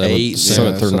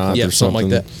 7th or 9th Yeah, or something like something.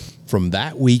 that. From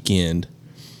that weekend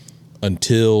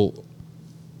until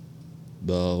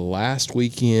the last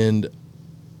weekend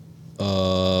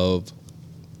or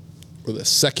the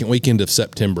second weekend of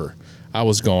September, I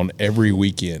was gone every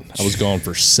weekend. I was gone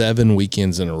for 7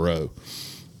 weekends in a row.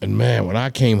 And man, when I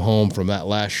came home from that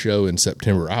last show in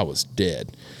September, I was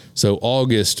dead. So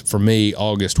August, for me,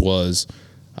 August was,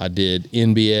 I did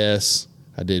NBS,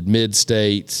 I did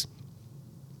Mid-States,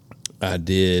 I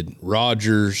did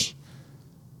Rogers,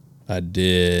 I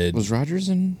did... Was Rogers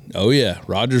in? Oh, yeah.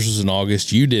 Rogers was in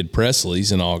August. You did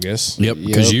Presley's in August. Yep,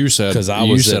 because you said 'Cause I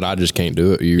you was said at- I just can't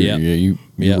do it. You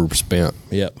Yep. were spent.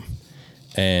 Yep.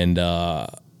 And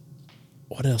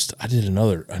what else? I did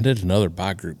another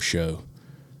bi group show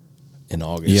in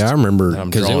August. Yeah, I remember And I'm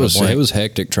because drawing a blank. it was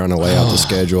hectic trying to lay out the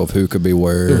schedule of who could be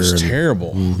where. It was and-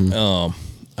 terrible.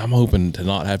 I'm hoping to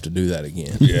not have to do that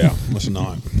again. Yeah, let's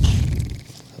not.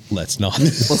 Let's not.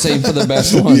 Let's aim for the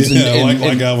best ones. Yeah,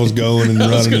 like I was going and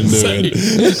running and doing it.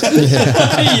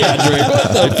 Yeah,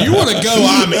 Drake. If you want to go,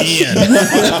 I'm in.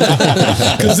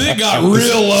 Because it got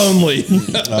real lonely.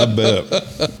 I bet.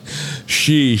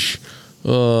 Sheesh.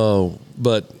 Oh,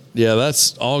 but yeah,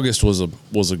 that's August was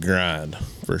a grind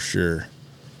for sure.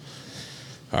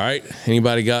 All right.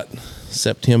 Anybody got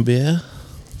September?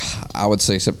 I would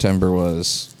say September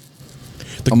was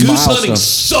The a goose milestone. hunting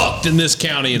sucked in this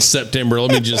county in September.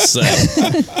 Let me just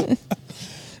say.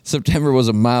 September was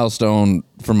a milestone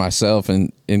for myself,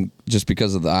 and just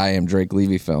because of the I Am Drake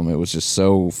Levy film, it was just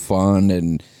so fun,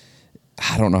 and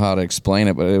I don't know how to explain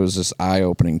it, but it was just eye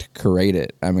opening to create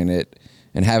it. I mean,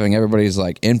 and having everybody's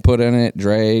like input in it,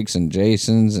 Drake's and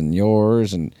Jason's and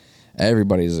yours and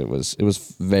everybody's. It was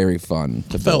very fun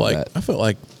to build that. I felt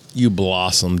like you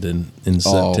blossomed in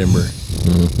September,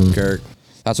 Kirk.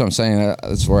 That's what I'm saying.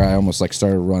 That's where I almost like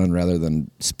started running rather than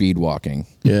speed walking.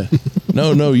 Yeah.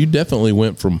 No, you definitely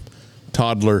went from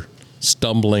toddler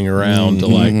stumbling around to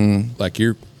like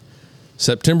your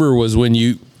September was when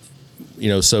you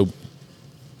know, so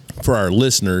for our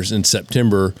listeners in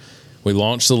September, we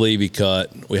launched the Levy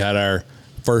Cut. We had our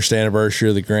first anniversary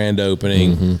of the grand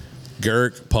opening.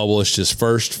 Girk published his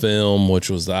first film, which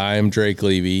was the I Am Drake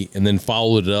Levy, and then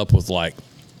followed it up with like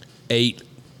 8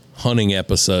 hunting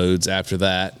episodes after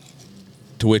that,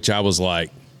 to which I was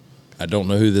like, I don't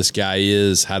know who this guy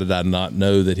is. How did I not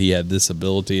know that he had this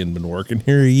ability and been working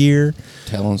here a year?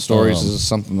 Telling stories is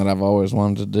something that I've always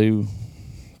wanted to do.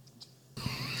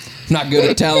 Not good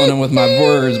at telling them with my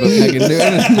words, but I can do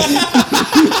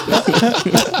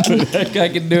it. I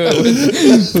can do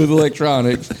it with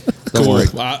electronics. Don't worry.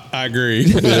 I agree.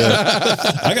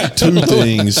 I got 2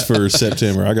 things for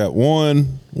September. I got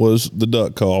one was the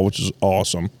duck call, which is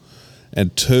awesome,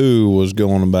 and 2 was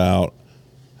going about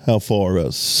how far?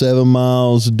 About 7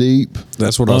 miles deep.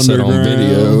 That's what I said on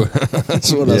video. Underground.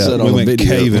 That's what I said on we went video.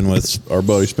 caving with our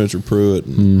buddy Spencer Pruitt.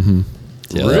 And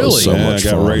Yeah, that was so yeah, much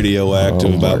I got fun. radioactive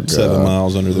Oh, my about 7 God.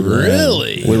 miles under the ground.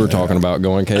 Really? We were talking about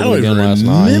going I caving don't again even last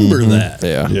night. remember that.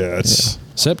 Yeah. Yeah, it's.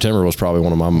 September was probably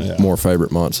one of my more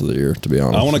favorite months of the year, to be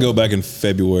honest. I want to go back in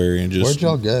February and just. Where'd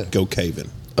y'all go? Go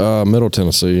caving. Middle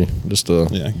Tennessee, just a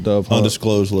dove hunt.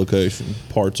 Undisclosed location,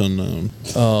 parts unknown.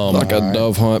 Like a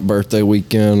dove hunt birthday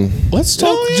weekend. Let's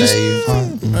talk. Dave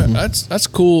Hunt. That's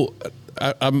cool.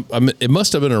 It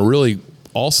must have been a really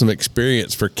awesome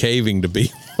experience for caving to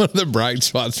be one of the bright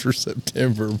spots for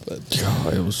September. But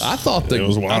it was. I thought It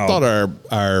was wild. I thought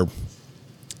our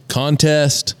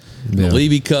contest, the Yeah.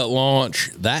 Levi cut launch,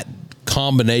 that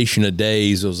combination of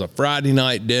days, it was a Friday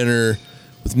night dinner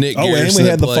with Nick. Oh, and Garrison we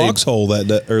had that the played. foxhole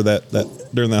that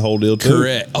during that whole deal too.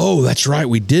 Correct. Oh, that's right.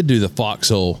 We did do the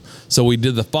foxhole. So we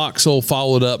did the foxhole,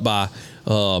 followed up by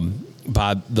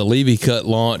the Levi cut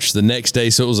launch the next day.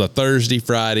 So it was a Thursday,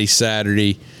 Friday,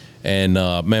 Saturday, and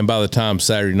man, by the time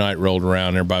Saturday night rolled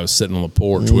around, everybody was sitting on the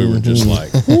porch. We were just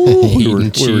like, we were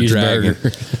dragging.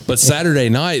 But Saturday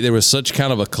night, there was such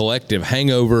kind of a collective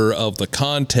hangover of the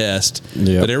contest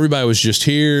that everybody was just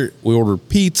here. We ordered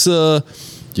pizza.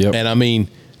 Yep. And I mean,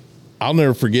 I'll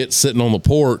never forget sitting on the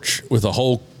porch with a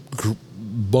whole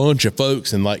bunch of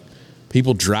folks and like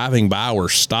people driving by were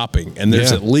stopping. And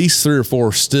there's at least 3 or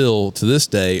 4 still to this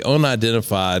day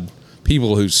unidentified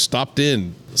people who stopped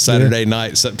in Saturday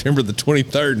night, September the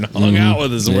 23rd, and hung out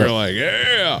with us. And we're like,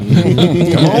 yeah,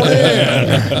 come on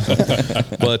in.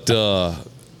 But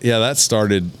that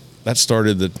started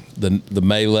the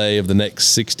melee of the next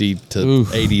 60 to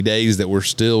 80 days that we're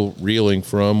still reeling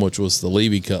from, which was the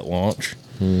Levi cut launch.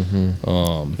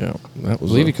 That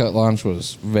was Levi cut launch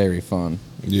was very fun.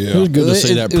 It was good to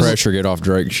see that It was- pressure get off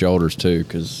Drake's shoulders too,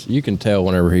 because you can tell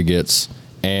whenever he gets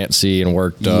antsy and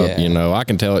worked up. Yeah. You know, I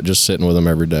can tell it just sitting with him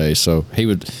every day. So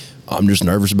I'm just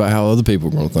nervous about how other people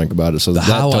are going to think about it. So The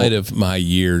highlight of my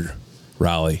year,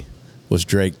 Riley, was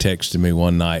Drake texted me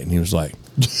one night and he was like,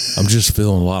 I'm just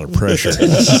feeling a lot of pressure.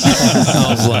 I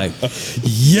was like,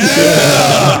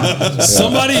 yeah,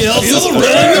 somebody else is feeling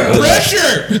the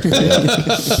pressure.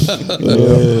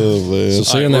 Oh man! So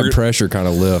seeing that pressure kind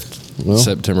of lift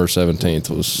September 17th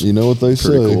was You know what they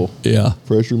pretty say? cool. Yeah.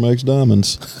 Pressure makes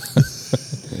diamonds.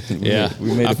 Yeah.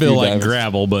 We made I a feel few like diamonds.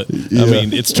 gravel, but I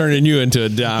mean, it's turning you into a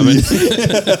diamond.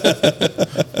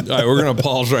 All right, we're going to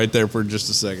pause right there for just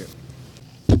a second.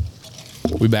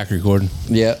 We back recording?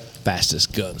 Yeah.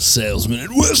 Fastest gun salesman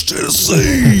in West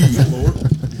Tennessee.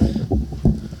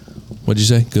 What'd you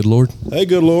say? Good Lord? Hey,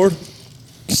 good Lord.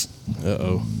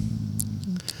 Uh-oh.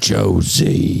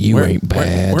 Josie, you ain't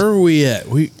bad. Where are we at?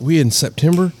 We in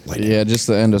September? Yeah, just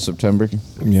the end of September.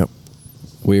 Yep.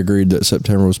 We agreed that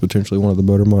September was potentially one of the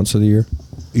better months of the year.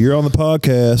 You're on the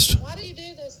podcast, Why do you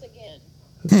do this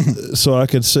again? so I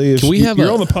can see if Can we have you're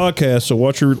a- on the podcast. So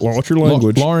watch your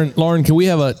language. Lauren, can we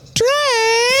have a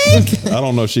I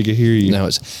don't know if she could hear you. Now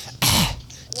it's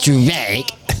Drake.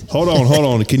 Hold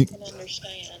on. Can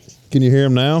Understand. you hear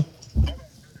him now?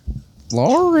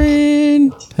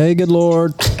 Lauren. Hey, good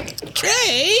Lord.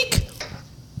 Drake?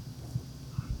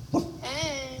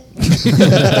 Hey.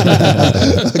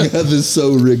 I got this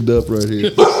so rigged up right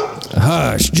here.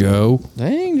 Hush, Joe.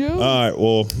 Dang, Joe. All right.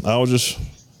 Well,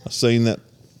 I seen that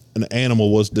an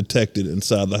animal was detected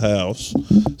inside the house,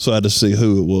 so I had to see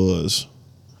who it was.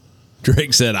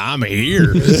 Drake said, I'm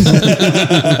here. Sister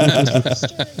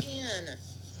again.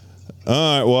 All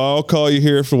right. Well, I'll call you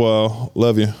here for a while.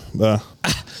 Love you. Bye.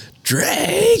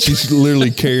 Drake? She's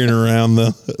literally carrying around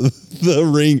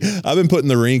the ring. I've been putting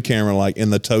the ring camera like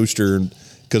in the toaster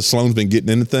because Sloan's been getting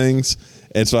into things,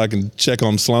 and so I can check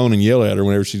on Sloan and yell at her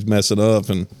whenever she's messing up.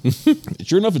 And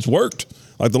sure enough, it's worked.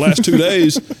 Like the last 2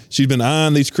 days, she's been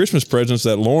eyeing these Christmas presents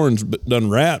that Lauren's done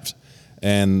wrapped.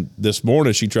 And this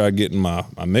morning, she tried getting my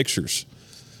mixers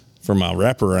for my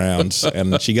wraparounds,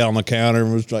 and she got on the counter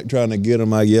and was like trying to get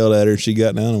them. I yelled at her. She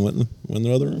got down and went in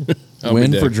the other room.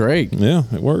 Win for Drake. Yeah,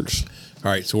 it works. All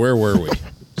right, so where were we?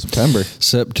 September.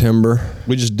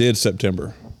 We just did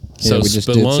September. So we just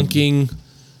did spelunking,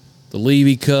 the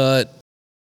Levi cut.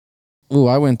 Ooh,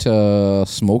 I went to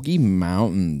Smoky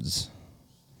Mountains.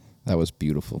 That was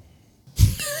beautiful.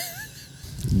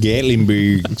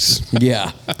 Gatlinburgs.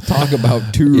 Yeah. Talk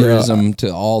about tourism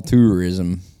to all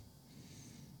tourism.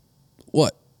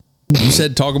 What? You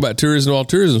said talk about tourism, all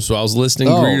tourism, so I was listening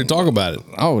for you to talk about it.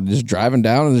 Oh, just driving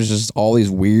down and there's just all these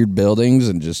weird buildings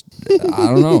and just, I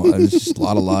don't know. There's just a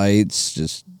lot of lights,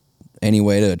 just any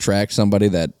way to attract somebody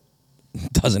that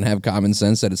doesn't have common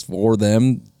sense that it's for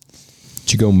them.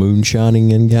 Did you go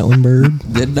moonshining in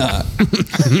Gatlinburg? Did not.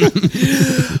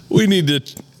 We need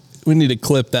to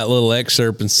clip that little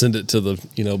excerpt and send it to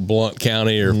the Blount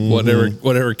County or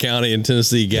whatever county in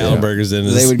Tennessee Gatlinburg is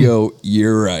in. They would go,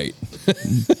 "You're right."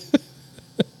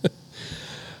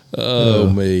 Oh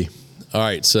me. All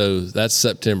right, so that's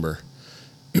September.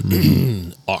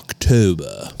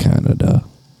 October. Canada.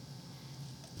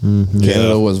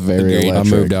 Canada was very I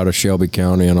electric. moved out of Shelby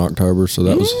County in October, so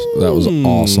that was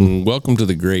awesome. Welcome to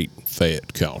the great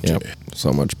Fayette County. Yep,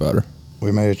 so much better.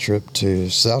 We made a trip to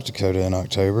South Dakota in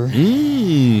October. Did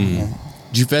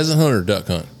you pheasant hunt or duck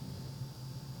hunt?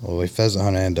 Well, we pheasant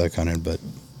hunted and duck hunted, but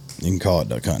you can call it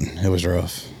duck hunting. It was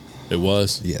rough. It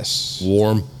was Yes.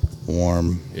 warm.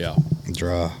 Warm, Yeah.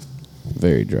 dry.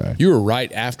 Very dry. You were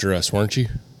right after us, weren't you?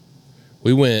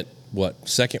 We went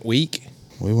second week?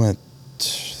 We went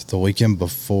the weekend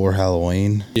before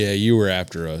Halloween. Yeah, you were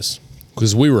after us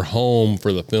because we were home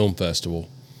for the film festival.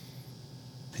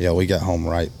 Yeah, we got home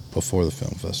right before the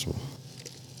film festival.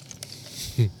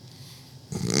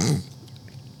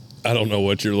 I don't know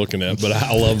what you're looking at, but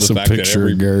I love the Some fact that picture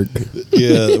every of Gert.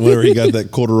 Yeah, whenever he got that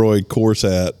corduroy course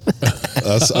hat,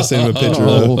 I sent him a picture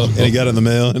of it, and he got it in the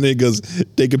mail, and he goes,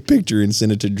 "Take a picture and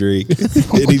send it to Drake."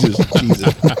 And he just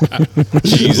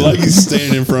cheesed like he's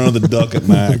standing in front of the duck at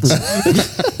Max.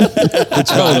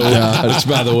 It's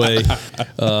by the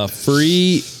way,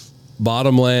 free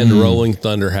Bottomland Rolling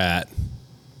Thunder hat,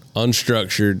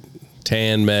 unstructured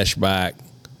tan mesh back,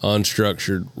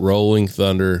 unstructured Rolling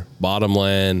Thunder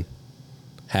Bottomland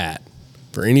hat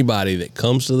for anybody that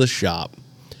comes to the shop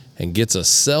and gets a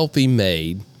selfie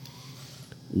made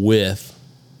with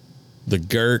the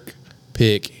Girk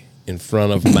pic in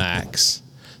front of Max.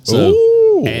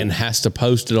 So and has to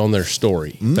post it on their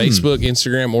story. Facebook,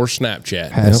 Instagram, or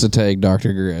Snapchat. Has to tag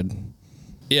Dr. Grid.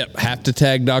 Yep, have to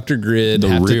tag Dr. Grid, The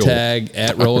have real. to tag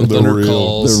at Rolling Thunder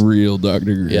Calls. The real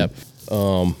Dr. Grid. Yep.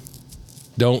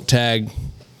 Don't tag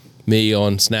me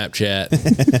on Snapchat.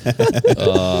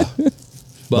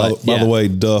 By the way,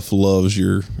 Duff loves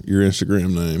your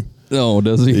Instagram name. Oh,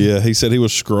 does he? Yeah, he said he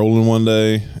was scrolling one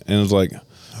day and was like,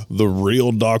 "The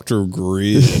real Dr.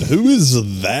 Grid. Who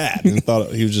is that?" And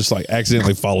thought he was just like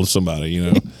accidentally followed somebody,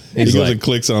 He goes like, and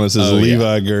clicks on it, says oh,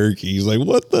 Levi Gerke. He's like,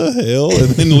 "What the hell?" And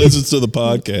then listens to the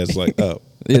podcast like, "Oh,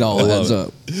 It all adds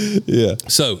up. yeah."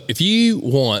 So if you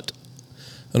want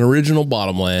an original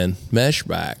Bottomland mesh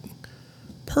back,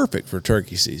 perfect for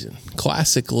turkey season,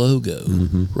 classic logo,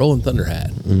 Rolling Thunder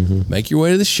hat, make your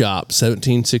way to the shop,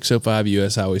 17605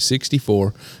 US Highway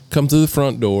 64, come through the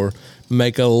front door,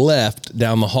 make a left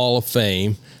down the Hall of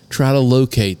Fame, try to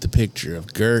locate the picture of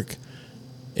Girk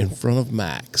in front of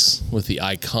Max with the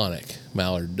iconic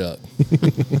mallard duck.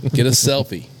 Get a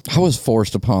selfie. I was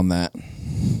forced upon that,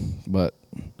 but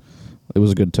it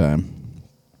was a good time.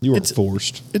 You were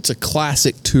forced. It's a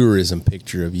classic tourism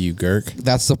picture of you, Girk.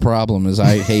 That's the problem is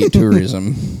I hate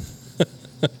tourism.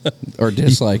 Or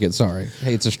dislike it, sorry.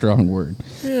 Hate's a strong word.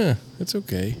 Yeah, it's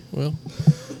okay. Well,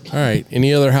 all right.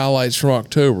 Any other highlights from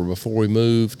October before we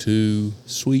move to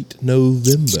sweet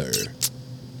November?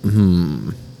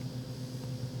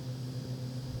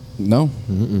 No.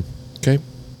 Okay.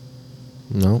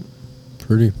 No,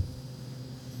 pretty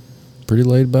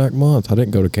laid back month. I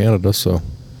didn't go to Canada, so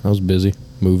I was busy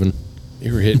moving.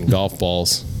 You were hitting golf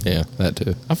balls. Yeah, that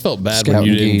too. I felt bad when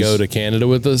Scouting you didn't geese. go to Canada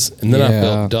with us, and then I Yeah.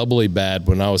 felt doubly bad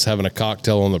when I was having a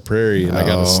cocktail on the prairie and I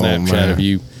got a Oh, Snapchat man. of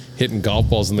you hitting golf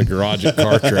balls in the garage at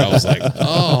Karcher. I was like,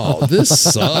 "Oh, this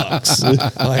sucks."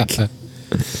 Like, I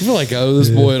feel like I owe this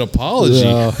boy an apology.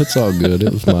 No, it's all good.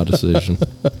 It was my decision.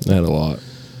 I had a lot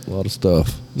of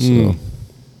stuff. So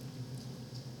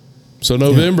So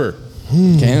November.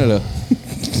 Canada.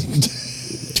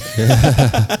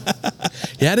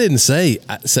 Yeah, I didn't say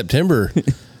September.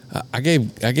 I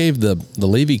gave the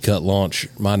Levi cut launch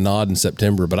my nod in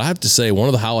September, but I have to say one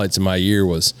of the highlights of my year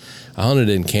was I hunted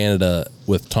in Canada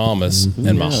with Thomas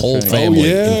and my whole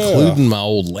family, including my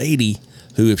old lady,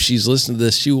 who, if she's listening to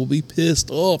this, she will be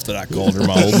pissed off that I called her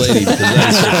my old lady because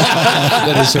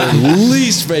that is her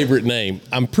least favorite name.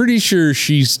 I'm pretty sure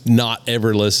she's not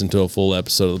ever listened to a full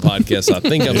episode of the podcast. So I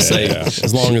think I'm safe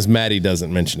as long as Maddie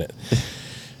doesn't mention it.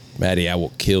 Maddie, I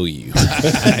will kill you.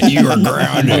 You are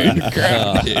grounded.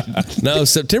 No,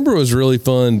 September was really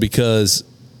fun because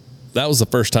that was the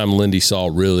first time Lindy saw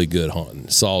really good hunting,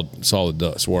 saw the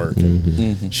ducks work.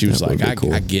 And she was That like, would be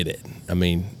cool. I get it. I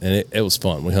mean, and it was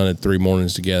fun. We hunted 3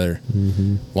 mornings together,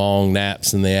 long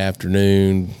naps in the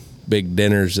afternoon, big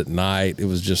dinners at night. It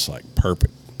was just like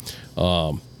perfect.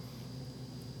 So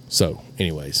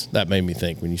anyways, that made me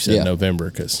think when you said Yeah. November,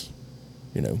 because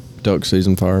Duck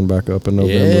season firing back up in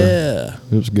November. Yeah.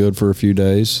 It was good for a few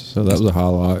days, so that was a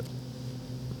highlight.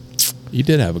 You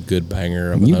did have a good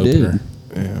banger of an You opener. did.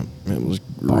 Yeah, it was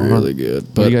really good.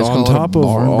 What do But you guys on call it, a top of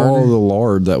barn all burner? the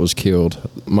lard that was killed,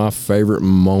 my favorite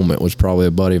moment was probably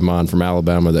a buddy of mine from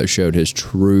Alabama that showed his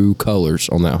true colors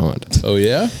on that hunt. Oh,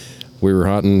 yeah? We were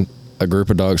hunting, a group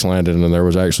of ducks landed, and there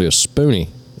was actually a spoonie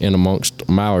in amongst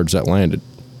mallards that landed.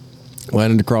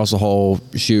 Landed across the hole,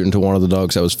 shooting to one of the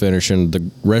ducks that was finishing. The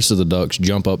rest of the ducks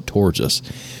jump up towards us.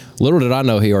 Little did I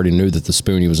know he already knew that the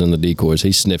spoonie was in the decoys.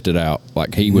 He sniffed it out.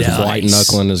 Like he was white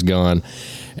knuckling his gun.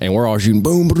 And we're all shooting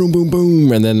boom, boom, boom,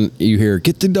 boom. And then you hear,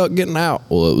 get the duck getting out.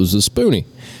 Well, it was the spoonie.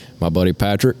 My buddy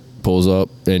Patrick pulls up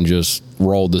and just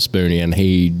rolled the spoonie, and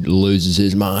he loses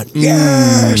his mind.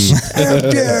 Yes! Heck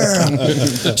yeah!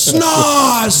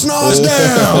 Snaz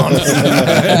down!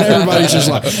 And everybody's just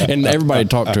like, and everybody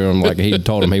talked to him like he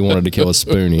told him he wanted to kill a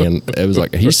spoonie, and it was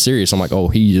like, he's serious. I'm like, oh,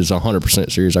 he is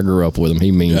 100% serious. I grew up with him.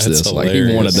 He means That's this. Like, he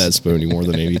hilarious. wanted that spoonie more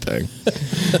than anything.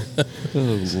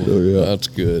 So, yeah, That's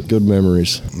good. good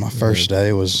memories. My first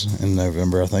day was in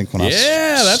November, I think, when I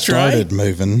Yeah, that's started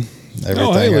moving everything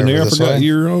Oh, hey, over Lanier, I this forgot way.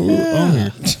 you're on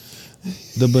here.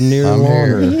 The Lanier I'm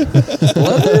Water.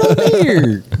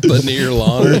 Here. Lanier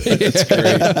Lawner. That's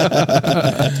great.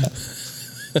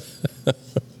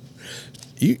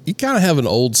 You kind of have an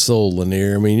old soul,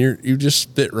 Lanier. I mean, you just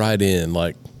fit right in.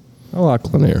 Like, I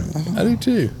like Lanier. I do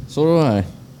too. So do I.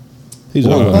 He's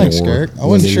Well, on. Thanks, Or Kirk. I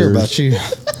wasn't sure Laniers. about you.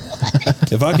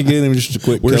 If I could get him just to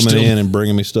quit We're coming still- in and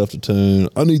bringing me stuff to tune,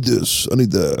 I need this, I need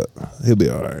that. He'll be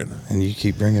all right. And you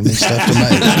keep bringing me stuff to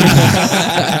make.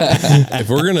 If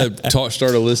we're gonna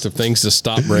start a list of things to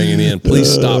stop bringing in,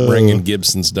 please stop bringing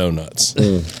Gibson's donuts.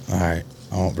 All right.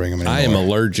 I won't bring them anymore. I am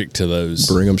allergic to those.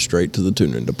 Bring them straight to the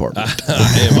tuning department.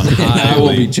 I I will be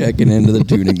highly, checking into the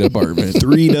tuning department.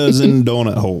 3 dozen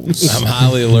donut holes. I'm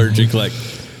highly allergic. Like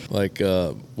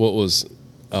what was?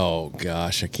 Oh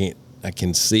gosh, I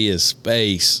can see his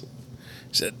face.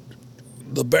 He said,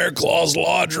 "The Bear Claws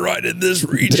Lodge right in this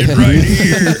region right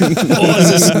here. What was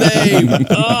his name?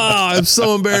 Oh, I'm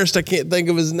so embarrassed. I can't think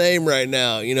of his name right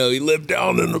now. You know, he lived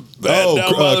down in the down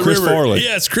by the Chris river. Farley.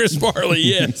 Yes, Chris Farley.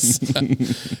 Yes.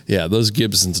 Yeah, those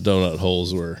Gibson's donut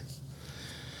holes were.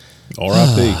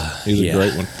 R.I.P. He's Yeah. a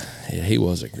great one. Yeah, he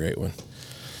was a great one.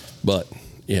 But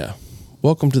yeah,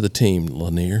 welcome to the team,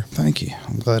 Lanier. Thank you.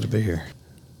 I'm glad to be here.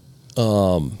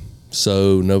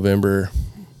 So November,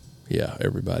 yeah,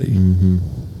 everybody.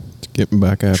 Getting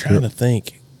back after Trying it. to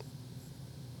think.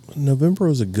 November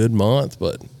was a good month,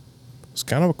 but it was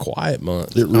kind of a quiet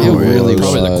month. It really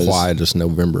probably was. the quietest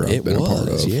November I've It been a part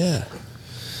was, of. yeah.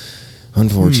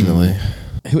 Unfortunately.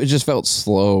 It just felt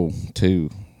slow too,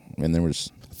 and there was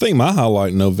I think my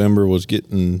highlight in November was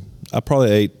I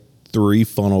probably ate 3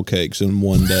 funnel cakes in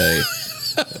one day.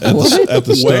 At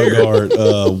the Stuttgart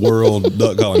World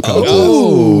Duck Calling Contest.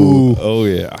 Oh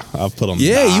yeah, I put them.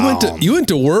 Yeah, down. you went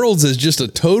to Worlds as just a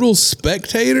total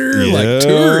spectator, Yeah. like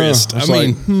tourist. I was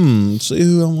mean, like, see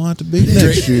who I want to be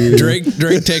next year. Drake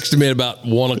texted me at about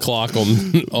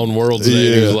 1:00 on Worlds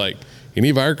Day. He was Yeah. like, "Any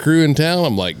of our crew in town?"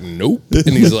 I'm like, "Nope." And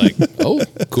he's like, "Oh,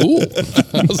 cool."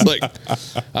 I was like,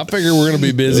 "I figure we're gonna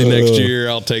be busy next year.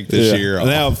 I'll take this year off."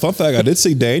 Now, fun fact, I did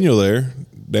see Daniel there.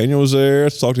 Daniel was there. I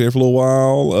talked to him for a little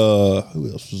while.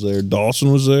 Who else was there?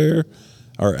 Dawson was there.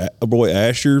 Our boy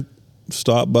Asher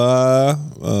stopped by.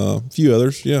 A few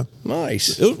others. Yeah,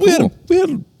 Nice. we had a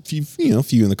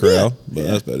few in the crowd, but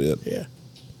that's about it. Yeah.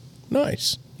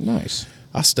 Nice. nice.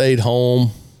 I stayed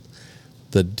home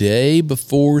the day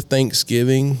before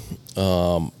Thanksgiving.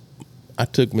 I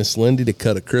took Miss Lindy to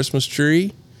cut a Christmas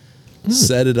tree,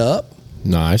 set it up,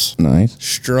 Nice. Nice.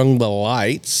 strung the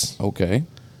lights, Okay.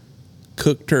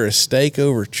 cooked her a steak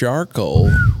over charcoal,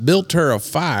 built her a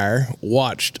fire,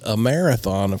 watched a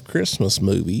marathon of Christmas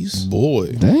movies,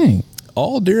 Boy, Dang.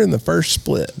 all during the first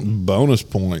split. bonus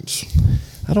points.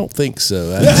 I don't think so.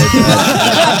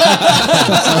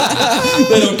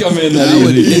 They don't come in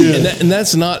And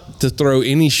that's not to throw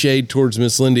any shade towards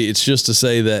Miss Lindy. It's just to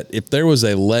say that if there was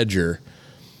a ledger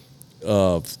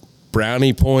of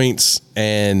brownie points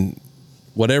and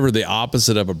whatever the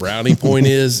opposite of a brownie point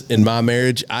is in my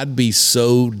marriage, I'd be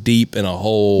so deep in a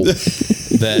hole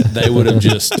that they would have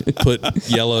just put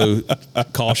yellow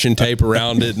caution tape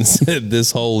around it and said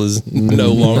this hole is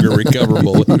no longer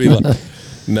recoverable. It'd be like,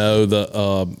 no,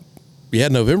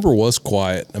 November was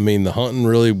quiet. I mean, the hunting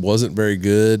really wasn't very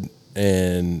good,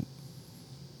 and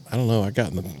I don't know. I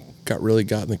got in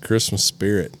the Christmas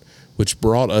spirit, which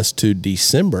brought us to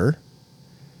December,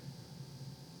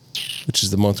 which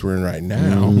is the month we're in right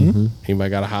now. Anybody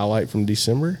got a highlight from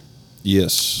December?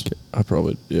 Yes.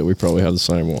 We probably have the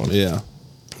same one. Yeah.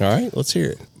 All right, let's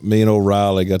hear it. Me and old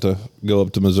Riley got to go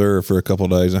up to Missouri for a couple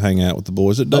of days and hang out with the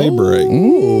boys at daybreak.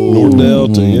 North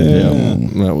Delta, yeah.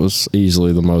 That was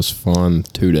easily the most fun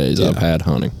 2 days I've had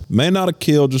hunting. May not have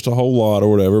killed just a whole lot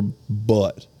or whatever,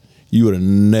 but you would have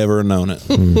never known it.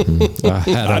 I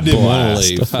had a I didn't want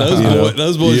blast. to leave.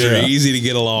 Those boys Yeah. are easy to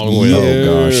get along with.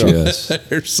 Oh gosh, yes.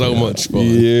 They're so much fun.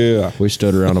 Yeah. We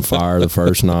stood around a fire the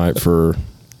first night for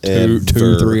Ever.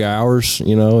 3 hours,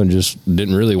 and just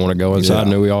didn't really want to go inside. Yeah.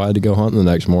 Knew we all had to go hunting the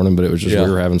next morning, but it was just we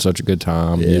were having such a good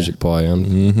time, music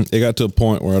playing. It got to a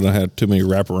point where I had too many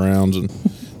wraparounds, and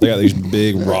they got these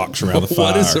big rocks around the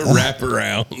fire. What is a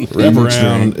wraparound?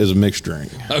 Wraparound is a mixed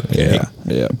drink. Okay.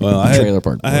 Yeah. Well, I Trailer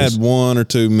park had boys. one or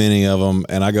too many of them,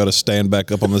 and I go to stand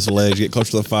back up on this ledge, get close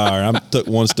to the fire. I took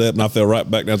one step, and I fell right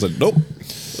back down. I said, nope.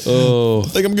 Oh, I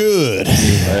think I'm good.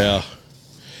 yeah.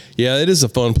 Yeah, it is a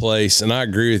fun place, and I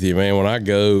agree with you, man. When I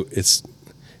go, it's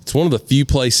one of the few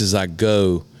places I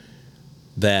go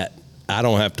that I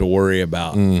don't have to worry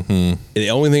about. The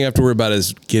only thing I have to worry about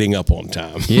is getting up on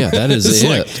time. Yeah, that is It's it.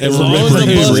 like, as long as the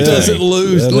remembering bus everything. doesn't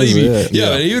leave you. it.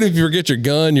 Yeah, even if you forget your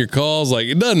gun, your calls, like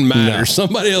it doesn't matter.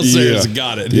 Somebody else there has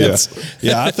got it. Yeah. It's-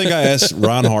 Yeah, I think I asked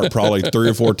Reinhardt probably 3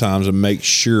 or 4 times to make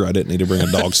sure I didn't need to bring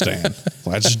a dog stand.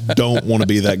 I just don't want to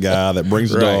be that guy that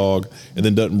brings a Right. dog and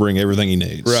then doesn't bring everything he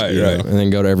needs. Right, you right. know? And then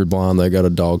go to every blind. They got a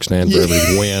dog stand for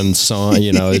every wind, sun.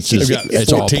 It's just They've got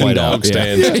it's all 14 played dog out. Yeah.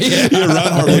 stands. Yeah,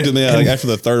 Reinhardt looked at me like, after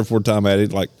the 3rd or 4th time at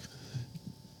it, like,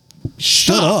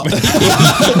 shut up.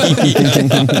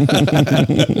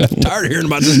 Tired of hearing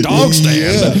about this dog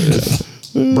stand.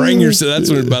 Bring your. That's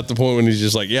when about the point when he's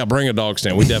just like, yeah, bring a dog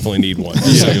stand. We definitely need one.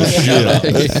 So he'll shut up.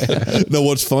 No,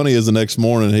 what's funny is the next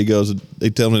morning he tells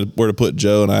me where to put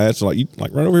Joe, and I asked him, like, you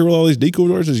like right over here with all these decoy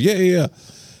doors? He says, yeah.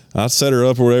 I set her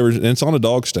up or whatever, and it's on a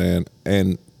dog stand,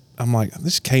 and I'm like,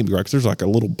 this can't be right, 'cause there's like a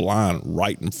little blind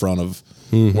right in front of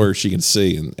where she can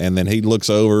see, and then he looks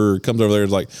over, comes over there, and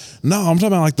is like, no, I'm talking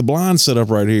about like the blind set up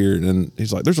right here, and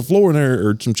he's like, there's a floor in there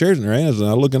or some chairs in there, and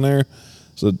I look in there.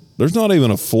 So there's not even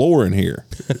a floor in here.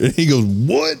 And he goes,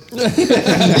 what? You put a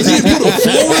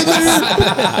floor in there?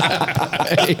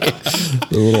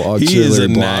 The little He is a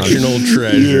auxiliary blind. national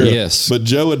treasure. Yes. But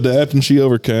Joe adapted and she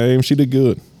overcame. She did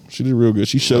good. She did real good.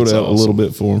 She showed That's out a little awesome.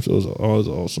 bit for him. So it was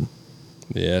awesome.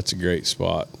 Yeah, it's a great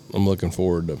spot. I'm looking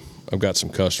forward to. I've got some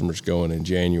customers going in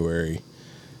January.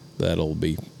 That'll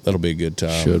be a good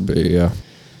time. Should be, yeah.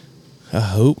 I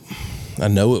hope. I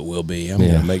know it will be. I'm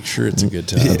gonna make sure it's a good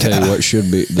time. I'll tell you what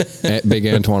should be. Big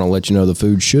Antoine will let you know the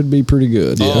food should be pretty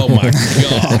good. Oh my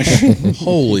gosh!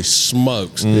 Holy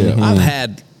smokes! I've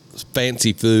had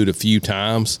fancy food a few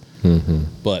times,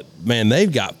 but man,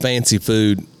 they've got fancy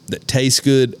food that tastes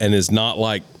good and is not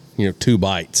like 2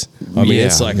 bites. I mean,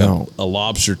 it's like a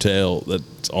lobster tail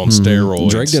that's on steroids.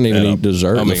 Drake didn't even eat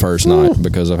dessert the first night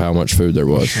because of how much food there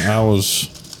was. I was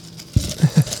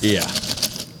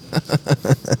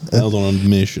on a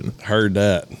mission. Heard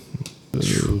that.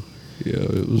 Yeah,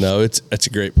 it was No, it's a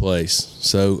great place.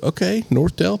 So okay,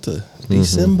 North Delta,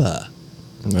 December.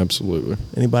 absolutely.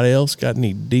 Anybody else got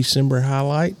any December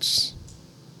highlights?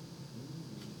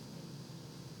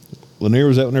 Lanier,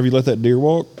 was that whenever you let that deer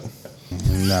walk?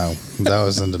 No, that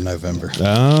was into November.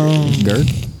 Oh.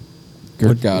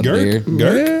 Gert got there.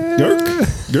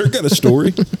 Gert got a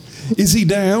story. Is he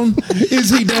down? Is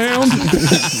he down?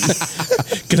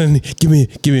 Give me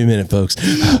a minute, folks.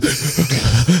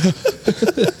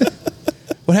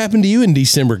 What happened to you in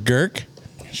December, Girk?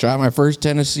 Shot my first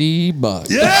Tennessee buck.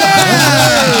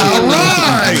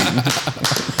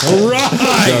 All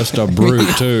right. Just a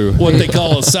brute, too. What they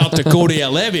call a South Dakota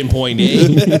 11 point,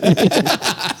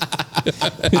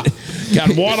 Got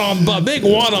a big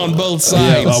one on both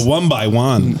sides. One by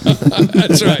one.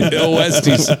 That's right, no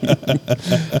Westies.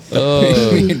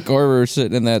 Me and Corver were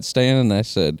sitting in that stand, and I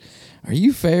said, "Are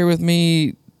you fair with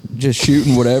me just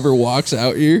shooting whatever walks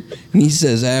out here?" And he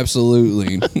says,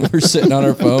 "Absolutely." And we're sitting on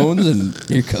our phones, and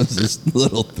here comes this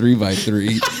little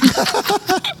 3x3.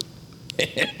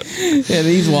 And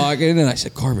he's walking, and I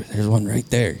said, "Corbett, there's one right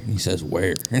there." And he says,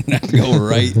 "Where?" And I go,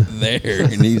 "Right there."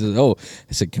 And he says, "Oh."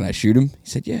 I said, "Can I shoot him?" He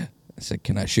said, "Yeah." I said,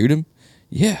 "Can I shoot him?"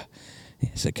 "Yeah." He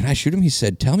said, "Can I shoot him?" He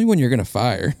said, "Tell me when you're going to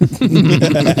fire." He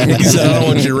said, "I don't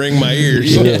want you to ring my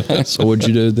ears." Yeah. So what'd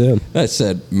you do then? I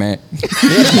said, "Man."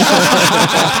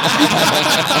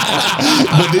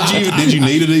 But did you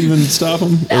need it to even stop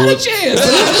him? Not a chance.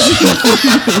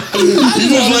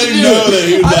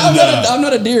 I'm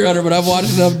not a deer hunter, but I've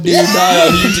watched enough deer die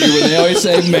on YouTube, and they always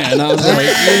say, "Man." I was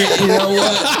like, you know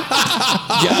what?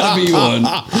 Gotta be one.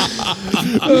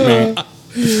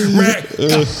 Yeah,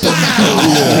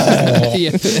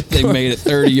 they made it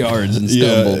 30 yards and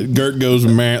Yeah, stumbled. Gert goes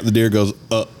meh. The deer goes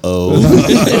uh-oh.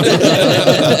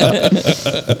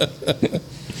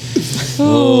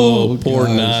 Oh, poor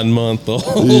 9-month-old.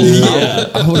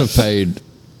 I would have paid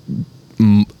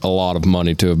a lot of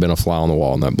money to have been a fly on the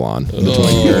wall in that blind.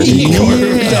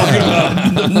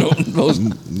 Most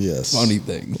Yes. funny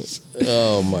things.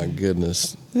 Oh my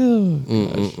goodness.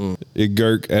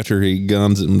 Gert, after he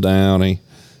guns him down, he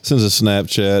sends a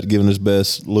Snapchat giving his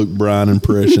best Luke Bryan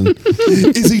impression.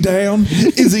 Is he down?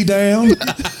 Is he down?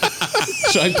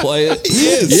 Should I play it?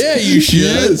 Yes. Yeah, you should.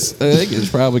 Yes. I think it's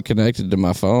probably connected to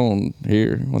my phone.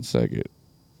 Here, 1 second.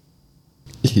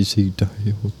 Is he down?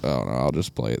 Oh no, I'll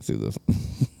just play it through the.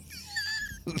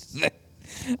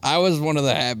 I was one of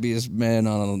the happiest men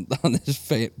on this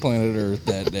planet Earth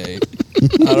that day.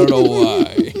 I don't know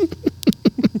why.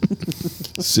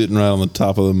 Sitting right on the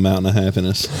top of the mountain of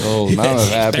happiness. Oh, not of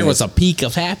happiness. There was a peak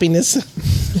of happiness.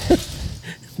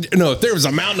 No, if there was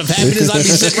a mountain of happiness, I'd be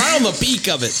sitting right on the peak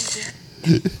of it.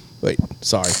 Wait,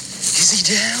 sorry. Is he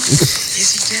down?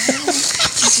 Is he down?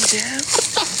 Is he down?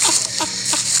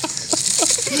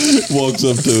 Walks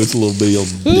up to its little bill.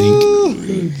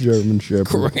 Dink. German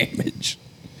Shepherd. Crammage.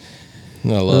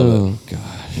 I love it. Oh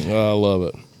God. I love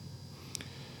it.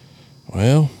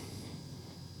 Well,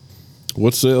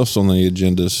 What's else on the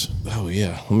agendas? oh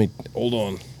yeah. Let me hold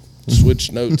on. Switch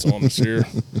notes on us here.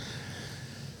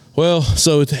 Well,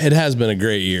 so it has been a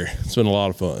great year. It's been a lot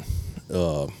of fun.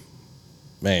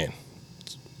 Man,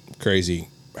 it's crazy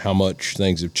how much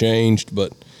things have changed,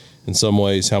 but in some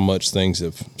ways, how much things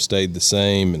have stayed the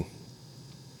same, and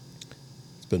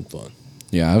it's been fun.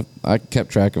 Yeah, I kept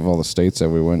track of all the states that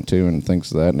we went to and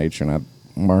things of that nature, and I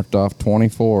marked off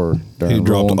 24 during He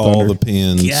dropped Rolling all Thunder. the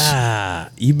pins. Yeah,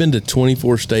 you've been to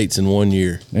 24 states in 1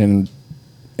 year. and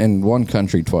in one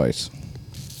country twice.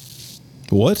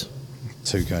 What?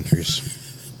 2 countries.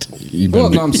 Well,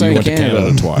 no, I'm saying went to Canada.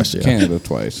 Canada twice, yeah. Canada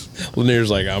twice.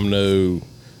 Lanier's like, I'm no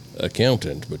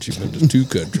accountant, but you've been to 2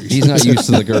 countries. He's not used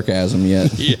to the Gurkhasm yet.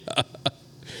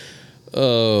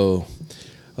 Oh,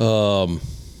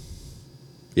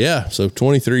 yeah. So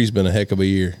 23's been a heck of a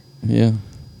year. Yeah.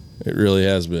 It really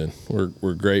has been.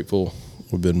 We're grateful.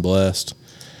 We've been blessed.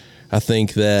 I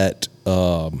think that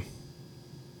I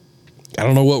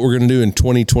don't know what we're going to do in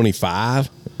 2025,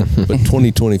 but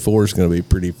 2024 is going to be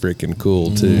pretty freaking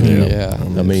cool too. Yeah.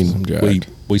 I mean, jacked.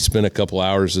 we spent a couple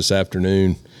hours this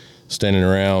afternoon standing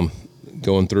around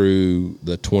going through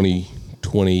the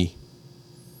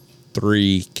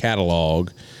 2023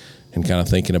 catalog and kind of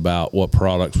thinking about what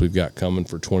products we've got coming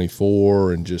for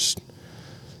 24 and just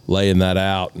laying that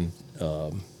out. And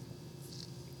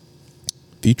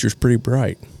future's pretty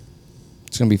bright.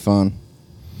 It's going to be fun.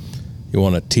 You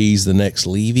want to tease the next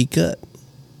Levi cut?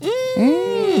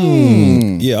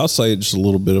 Yeah, I'll say just a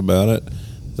little bit about it.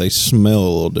 They smell a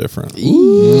little different.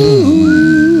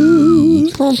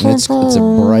 It's a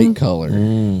bright color.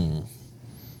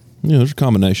 Yeah, there's a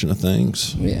combination of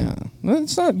things. Yeah. Well,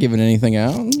 it's not giving anything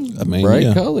out. I mean, bright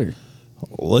yeah. color.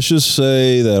 Let's just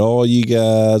say that all you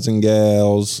guys and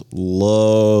gals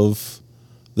love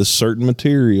this certain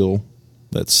material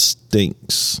that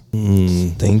stinks.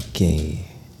 Stinky.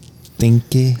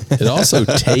 Stinky. It also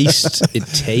tastes. It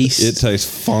tastes. It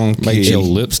tastes funky. Makes your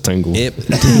lips tingle. It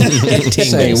tingles.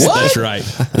 Say what? That's right.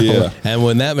 Yeah. And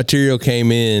when that material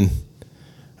came in,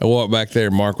 I walked back there.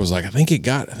 Mark was like, I think we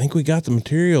got the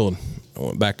material. And I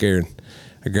went back there and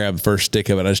I grabbed the first stick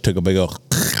of it. I just took a big old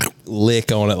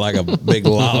lick on it like a big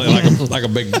lolly, like a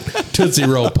big Tootsie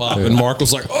Roll pop. And Mark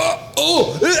was like, and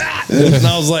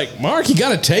I was like, Mark, you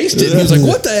got to taste it. And he was like,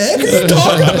 what the heck are you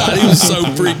talking about? He was so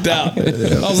freaked out.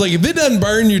 I was like, if it doesn't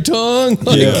burn your tongue.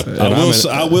 Like, Yeah.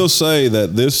 I will say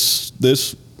that this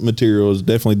material is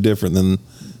definitely different than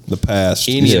the past.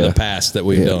 any of the past that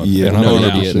we've done. Yeah. And I'm No an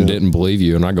doubt. idiot and didn't believe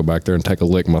you, and I go back there and take a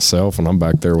lick myself, and I'm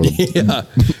back there with a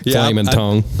flaming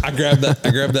tongue. I grabbed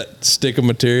that stick of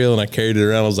material and I carried it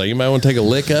around. I was like, you might want to take a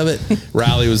lick of it.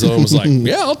 Riley was like,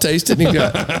 yeah, I'll taste it. And he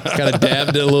kind of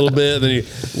dabbed it a little bit, and then he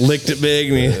licked it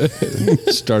big, and he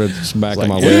Started smacking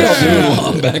my like, lips.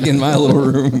 I'm back in my little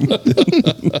room.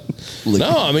 No,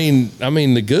 I mean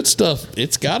the good stuff.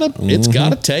 It's got a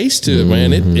taste to it,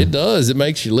 man. It does. It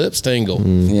makes your lips tingle.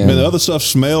 Yeah. I mean, the other stuff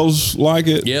smells like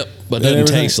it. Yep, but and doesn't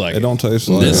everything. taste like it. It don't taste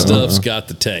like This it. stuff's got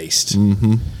the taste.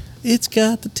 Mm-hmm. It's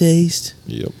got the taste.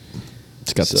 Yep.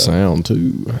 It's got the sound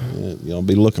too. You'll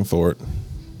be looking for it.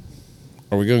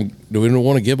 Are we going? Do we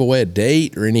want to give away a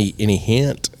date or any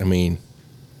hint? I mean,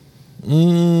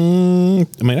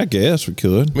 I guess we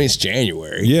could. it's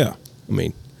January. Yeah. I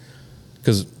mean,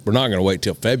 because we're not going to wait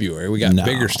till February. We got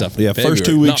bigger stuff in Yeah, February. first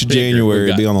 2 weeks Not of bigger, January, we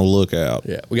got- be on the lookout.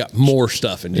 Yeah, we got more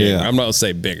stuff in January. Yeah. I'm not going to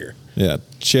say bigger. Yeah,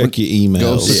 check your Go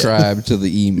emails subscribe to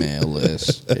the email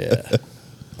list. Yeah.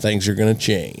 Things are going to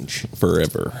change.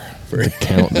 forever. The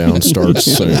countdown starts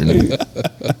soon.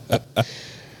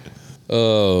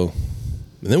 Oh,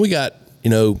 and then we got,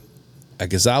 I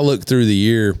guess I look through the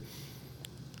year,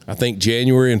 I think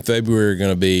January and February are going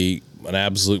to be an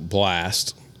absolute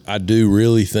blast. I do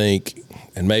really think,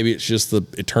 and maybe it's just the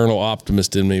eternal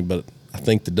optimist in me, but I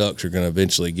think the ducks are going to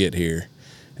eventually get here.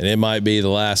 And it might be the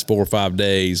last 4 or 5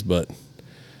 days, but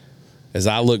as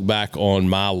I look back on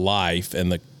my life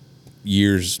and the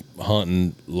years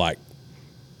hunting, like,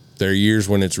 there are years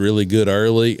when it's really good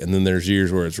early, and then there's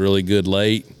years where it's really good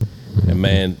late. And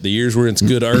man, the years where it's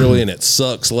good early and it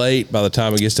sucks late, by the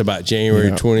time it gets to about January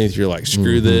 20th, you're like,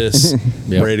 screw this,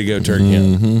 ready to go turkey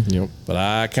hunt. Yep. But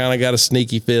I kind of got a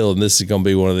sneaky feeling this is going to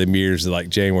be one of them years that, like,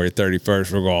 January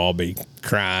 31st, we're going to all be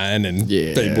crying, and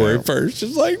February 1st,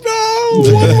 just like, no,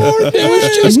 one more day. It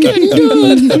was just getting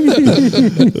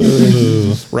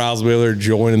good. Riles Miller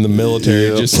joining the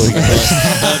military just so he can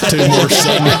hunt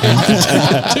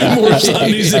 2 more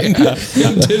Sundays in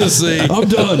Tennessee. I'm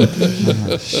done.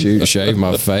 Shoot, shave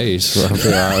my face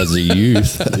after I was a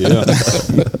youth. Yeah.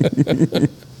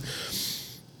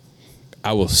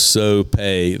 I will so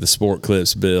pay the Sport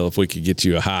Clips bill if we could get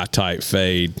you a high tight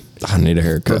fade I need a for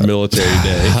haircut. military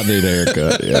day. I need a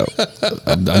haircut. Yeah,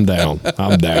 I'm down.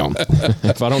 I'm down.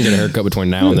 If I don't get a haircut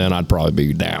between now and then, I'd probably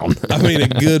be down. I mean, a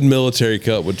good military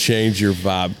cut would change your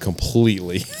vibe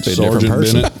completely. Be a different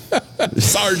person.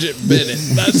 Sergeant Bennett.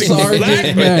 That's Sergeant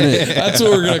exactly. Bennett. That's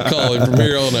what we're gonna call him from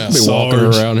here on out. Be walking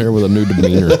around here with a new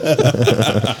demeanor.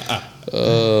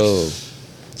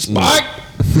 Spike.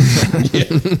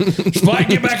 Spike,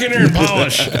 get back in there and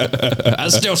polish. I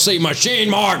still see machine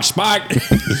marks, Spike.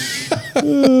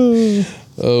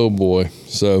 Oh boy.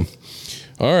 So,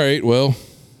 all right. Well,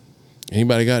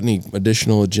 anybody got any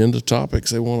additional agenda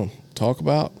topics they want to talk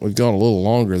about? We've gone a little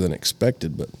longer than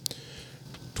expected, but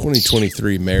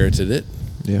 2023 merited it.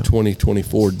 Yeah.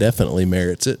 2024 definitely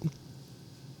merits it.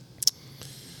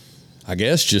 I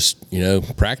guess just,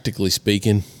 practically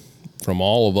speaking, from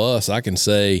all of us, I can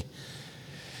say,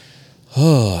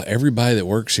 everybody that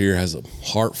works here has a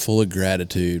heart full of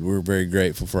gratitude. We're very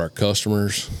grateful for our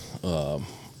customers.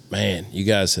 Man, you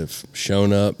guys have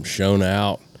shown up, shown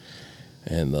out,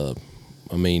 and the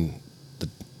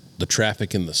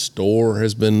traffic in the store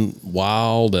has been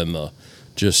wild, and the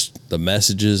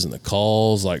messages and the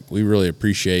calls. Like, we really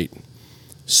appreciate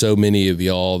so many of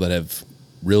y'all that have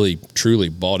really truly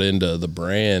bought into the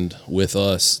brand with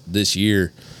us this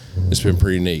year. It's been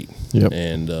pretty neat. Yep.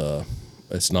 And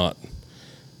it's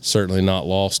certainly not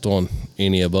lost on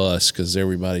any of us, because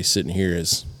everybody sitting here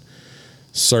has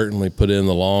certainly put in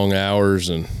the long hours,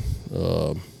 and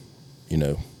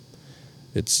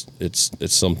it's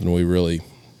something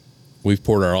we've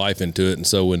poured our life into it. And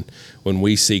so when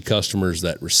we see customers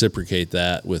that reciprocate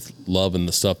that with loving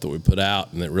the stuff that we put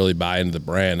out and that really buy into the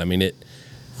brand, I mean, it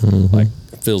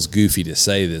feels goofy to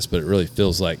say this, but it really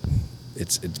feels like it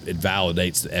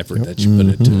validates the effort that you put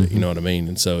into it. You know what I mean?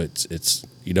 And so it's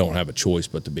you don't have a choice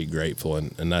but to be grateful,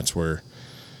 and that's where,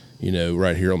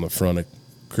 right here on the front of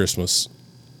Christmas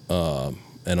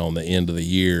and on the end of the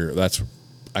year,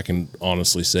 I can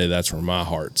honestly say that's where my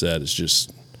heart's at. It's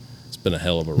been a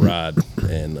hell of a ride,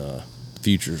 and the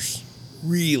future's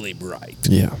really bright.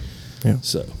 Yeah.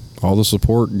 So All the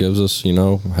support gives us,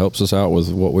 helps us out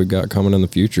with what we've got coming in the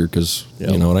future, because it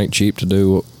ain't cheap to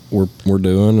do what we're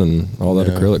doing, and all that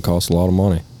acrylic costs a lot of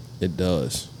money. it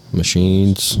does.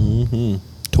 Machines,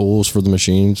 tools for the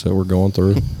machines that we're going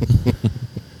through.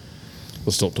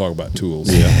 Let's don't talk about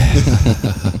tools. Yeah.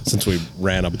 Since we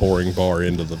ran a boring bar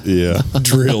into the Yeah.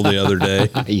 drill the other day.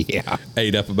 Yeah.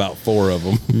 Ate up about 4 of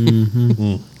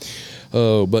them.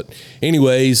 Oh, but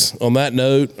anyways, on that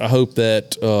note, I hope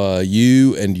that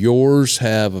you and yours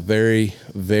have a very,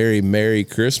 very Merry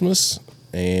Christmas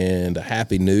and a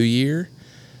Happy New Year.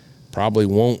 Probably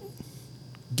won't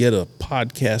get a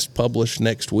podcast published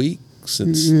next week,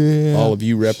 since all of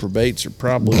you reprobates are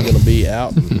probably going to be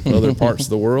out in other parts of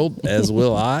the world, as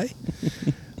will I.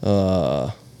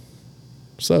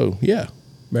 So, yeah,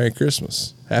 Merry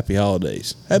Christmas. Happy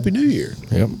holidays. Happy New Year.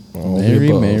 Yep. All the Merry,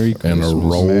 above. Merry And a Christmas.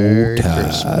 roll Merry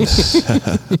tide.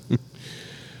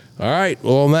 All right.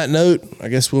 Well, on that note, I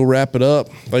guess we'll wrap it up.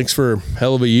 Thanks for a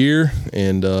hell of a year,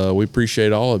 and we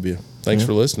appreciate all of you. Thanks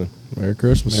for listening. Merry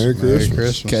Christmas. Merry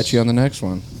Christmas. Catch you on the next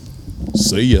one.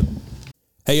 See ya.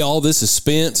 Hey, y'all, this is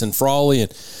Spence and Frawley,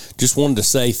 and just wanted to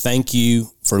say thank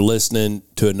you for listening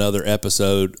to another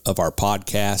episode of our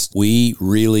podcast. We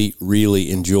really, really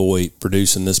enjoy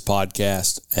producing this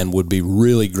podcast and would be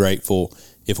really grateful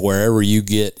if wherever you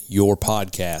get your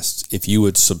podcasts, if you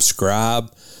would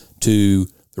subscribe to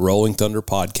the Rolling Thunder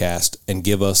podcast and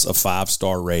give us a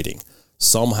 5-star rating.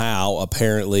 Somehow,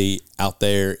 apparently, out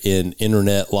there in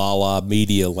internet la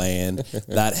media land,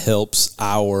 that helps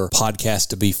our podcast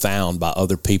to be found by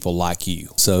other people like you.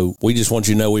 So we just want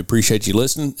you to know we appreciate you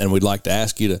listening, and we'd like to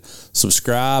ask you to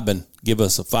subscribe and give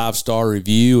us a 5-star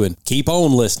review and keep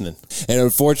on listening. And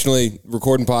unfortunately,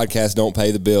 recording podcasts don't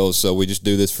pay the bills, so we just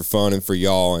do this for fun and for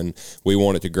y'all, and we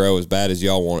want it to grow as bad as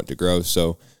y'all want it to grow.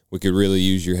 So we could really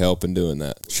use your help in doing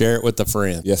that. Share it with a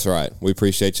friend. Yes, right. We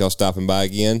appreciate y'all stopping by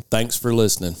again. Thanks for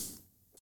listening.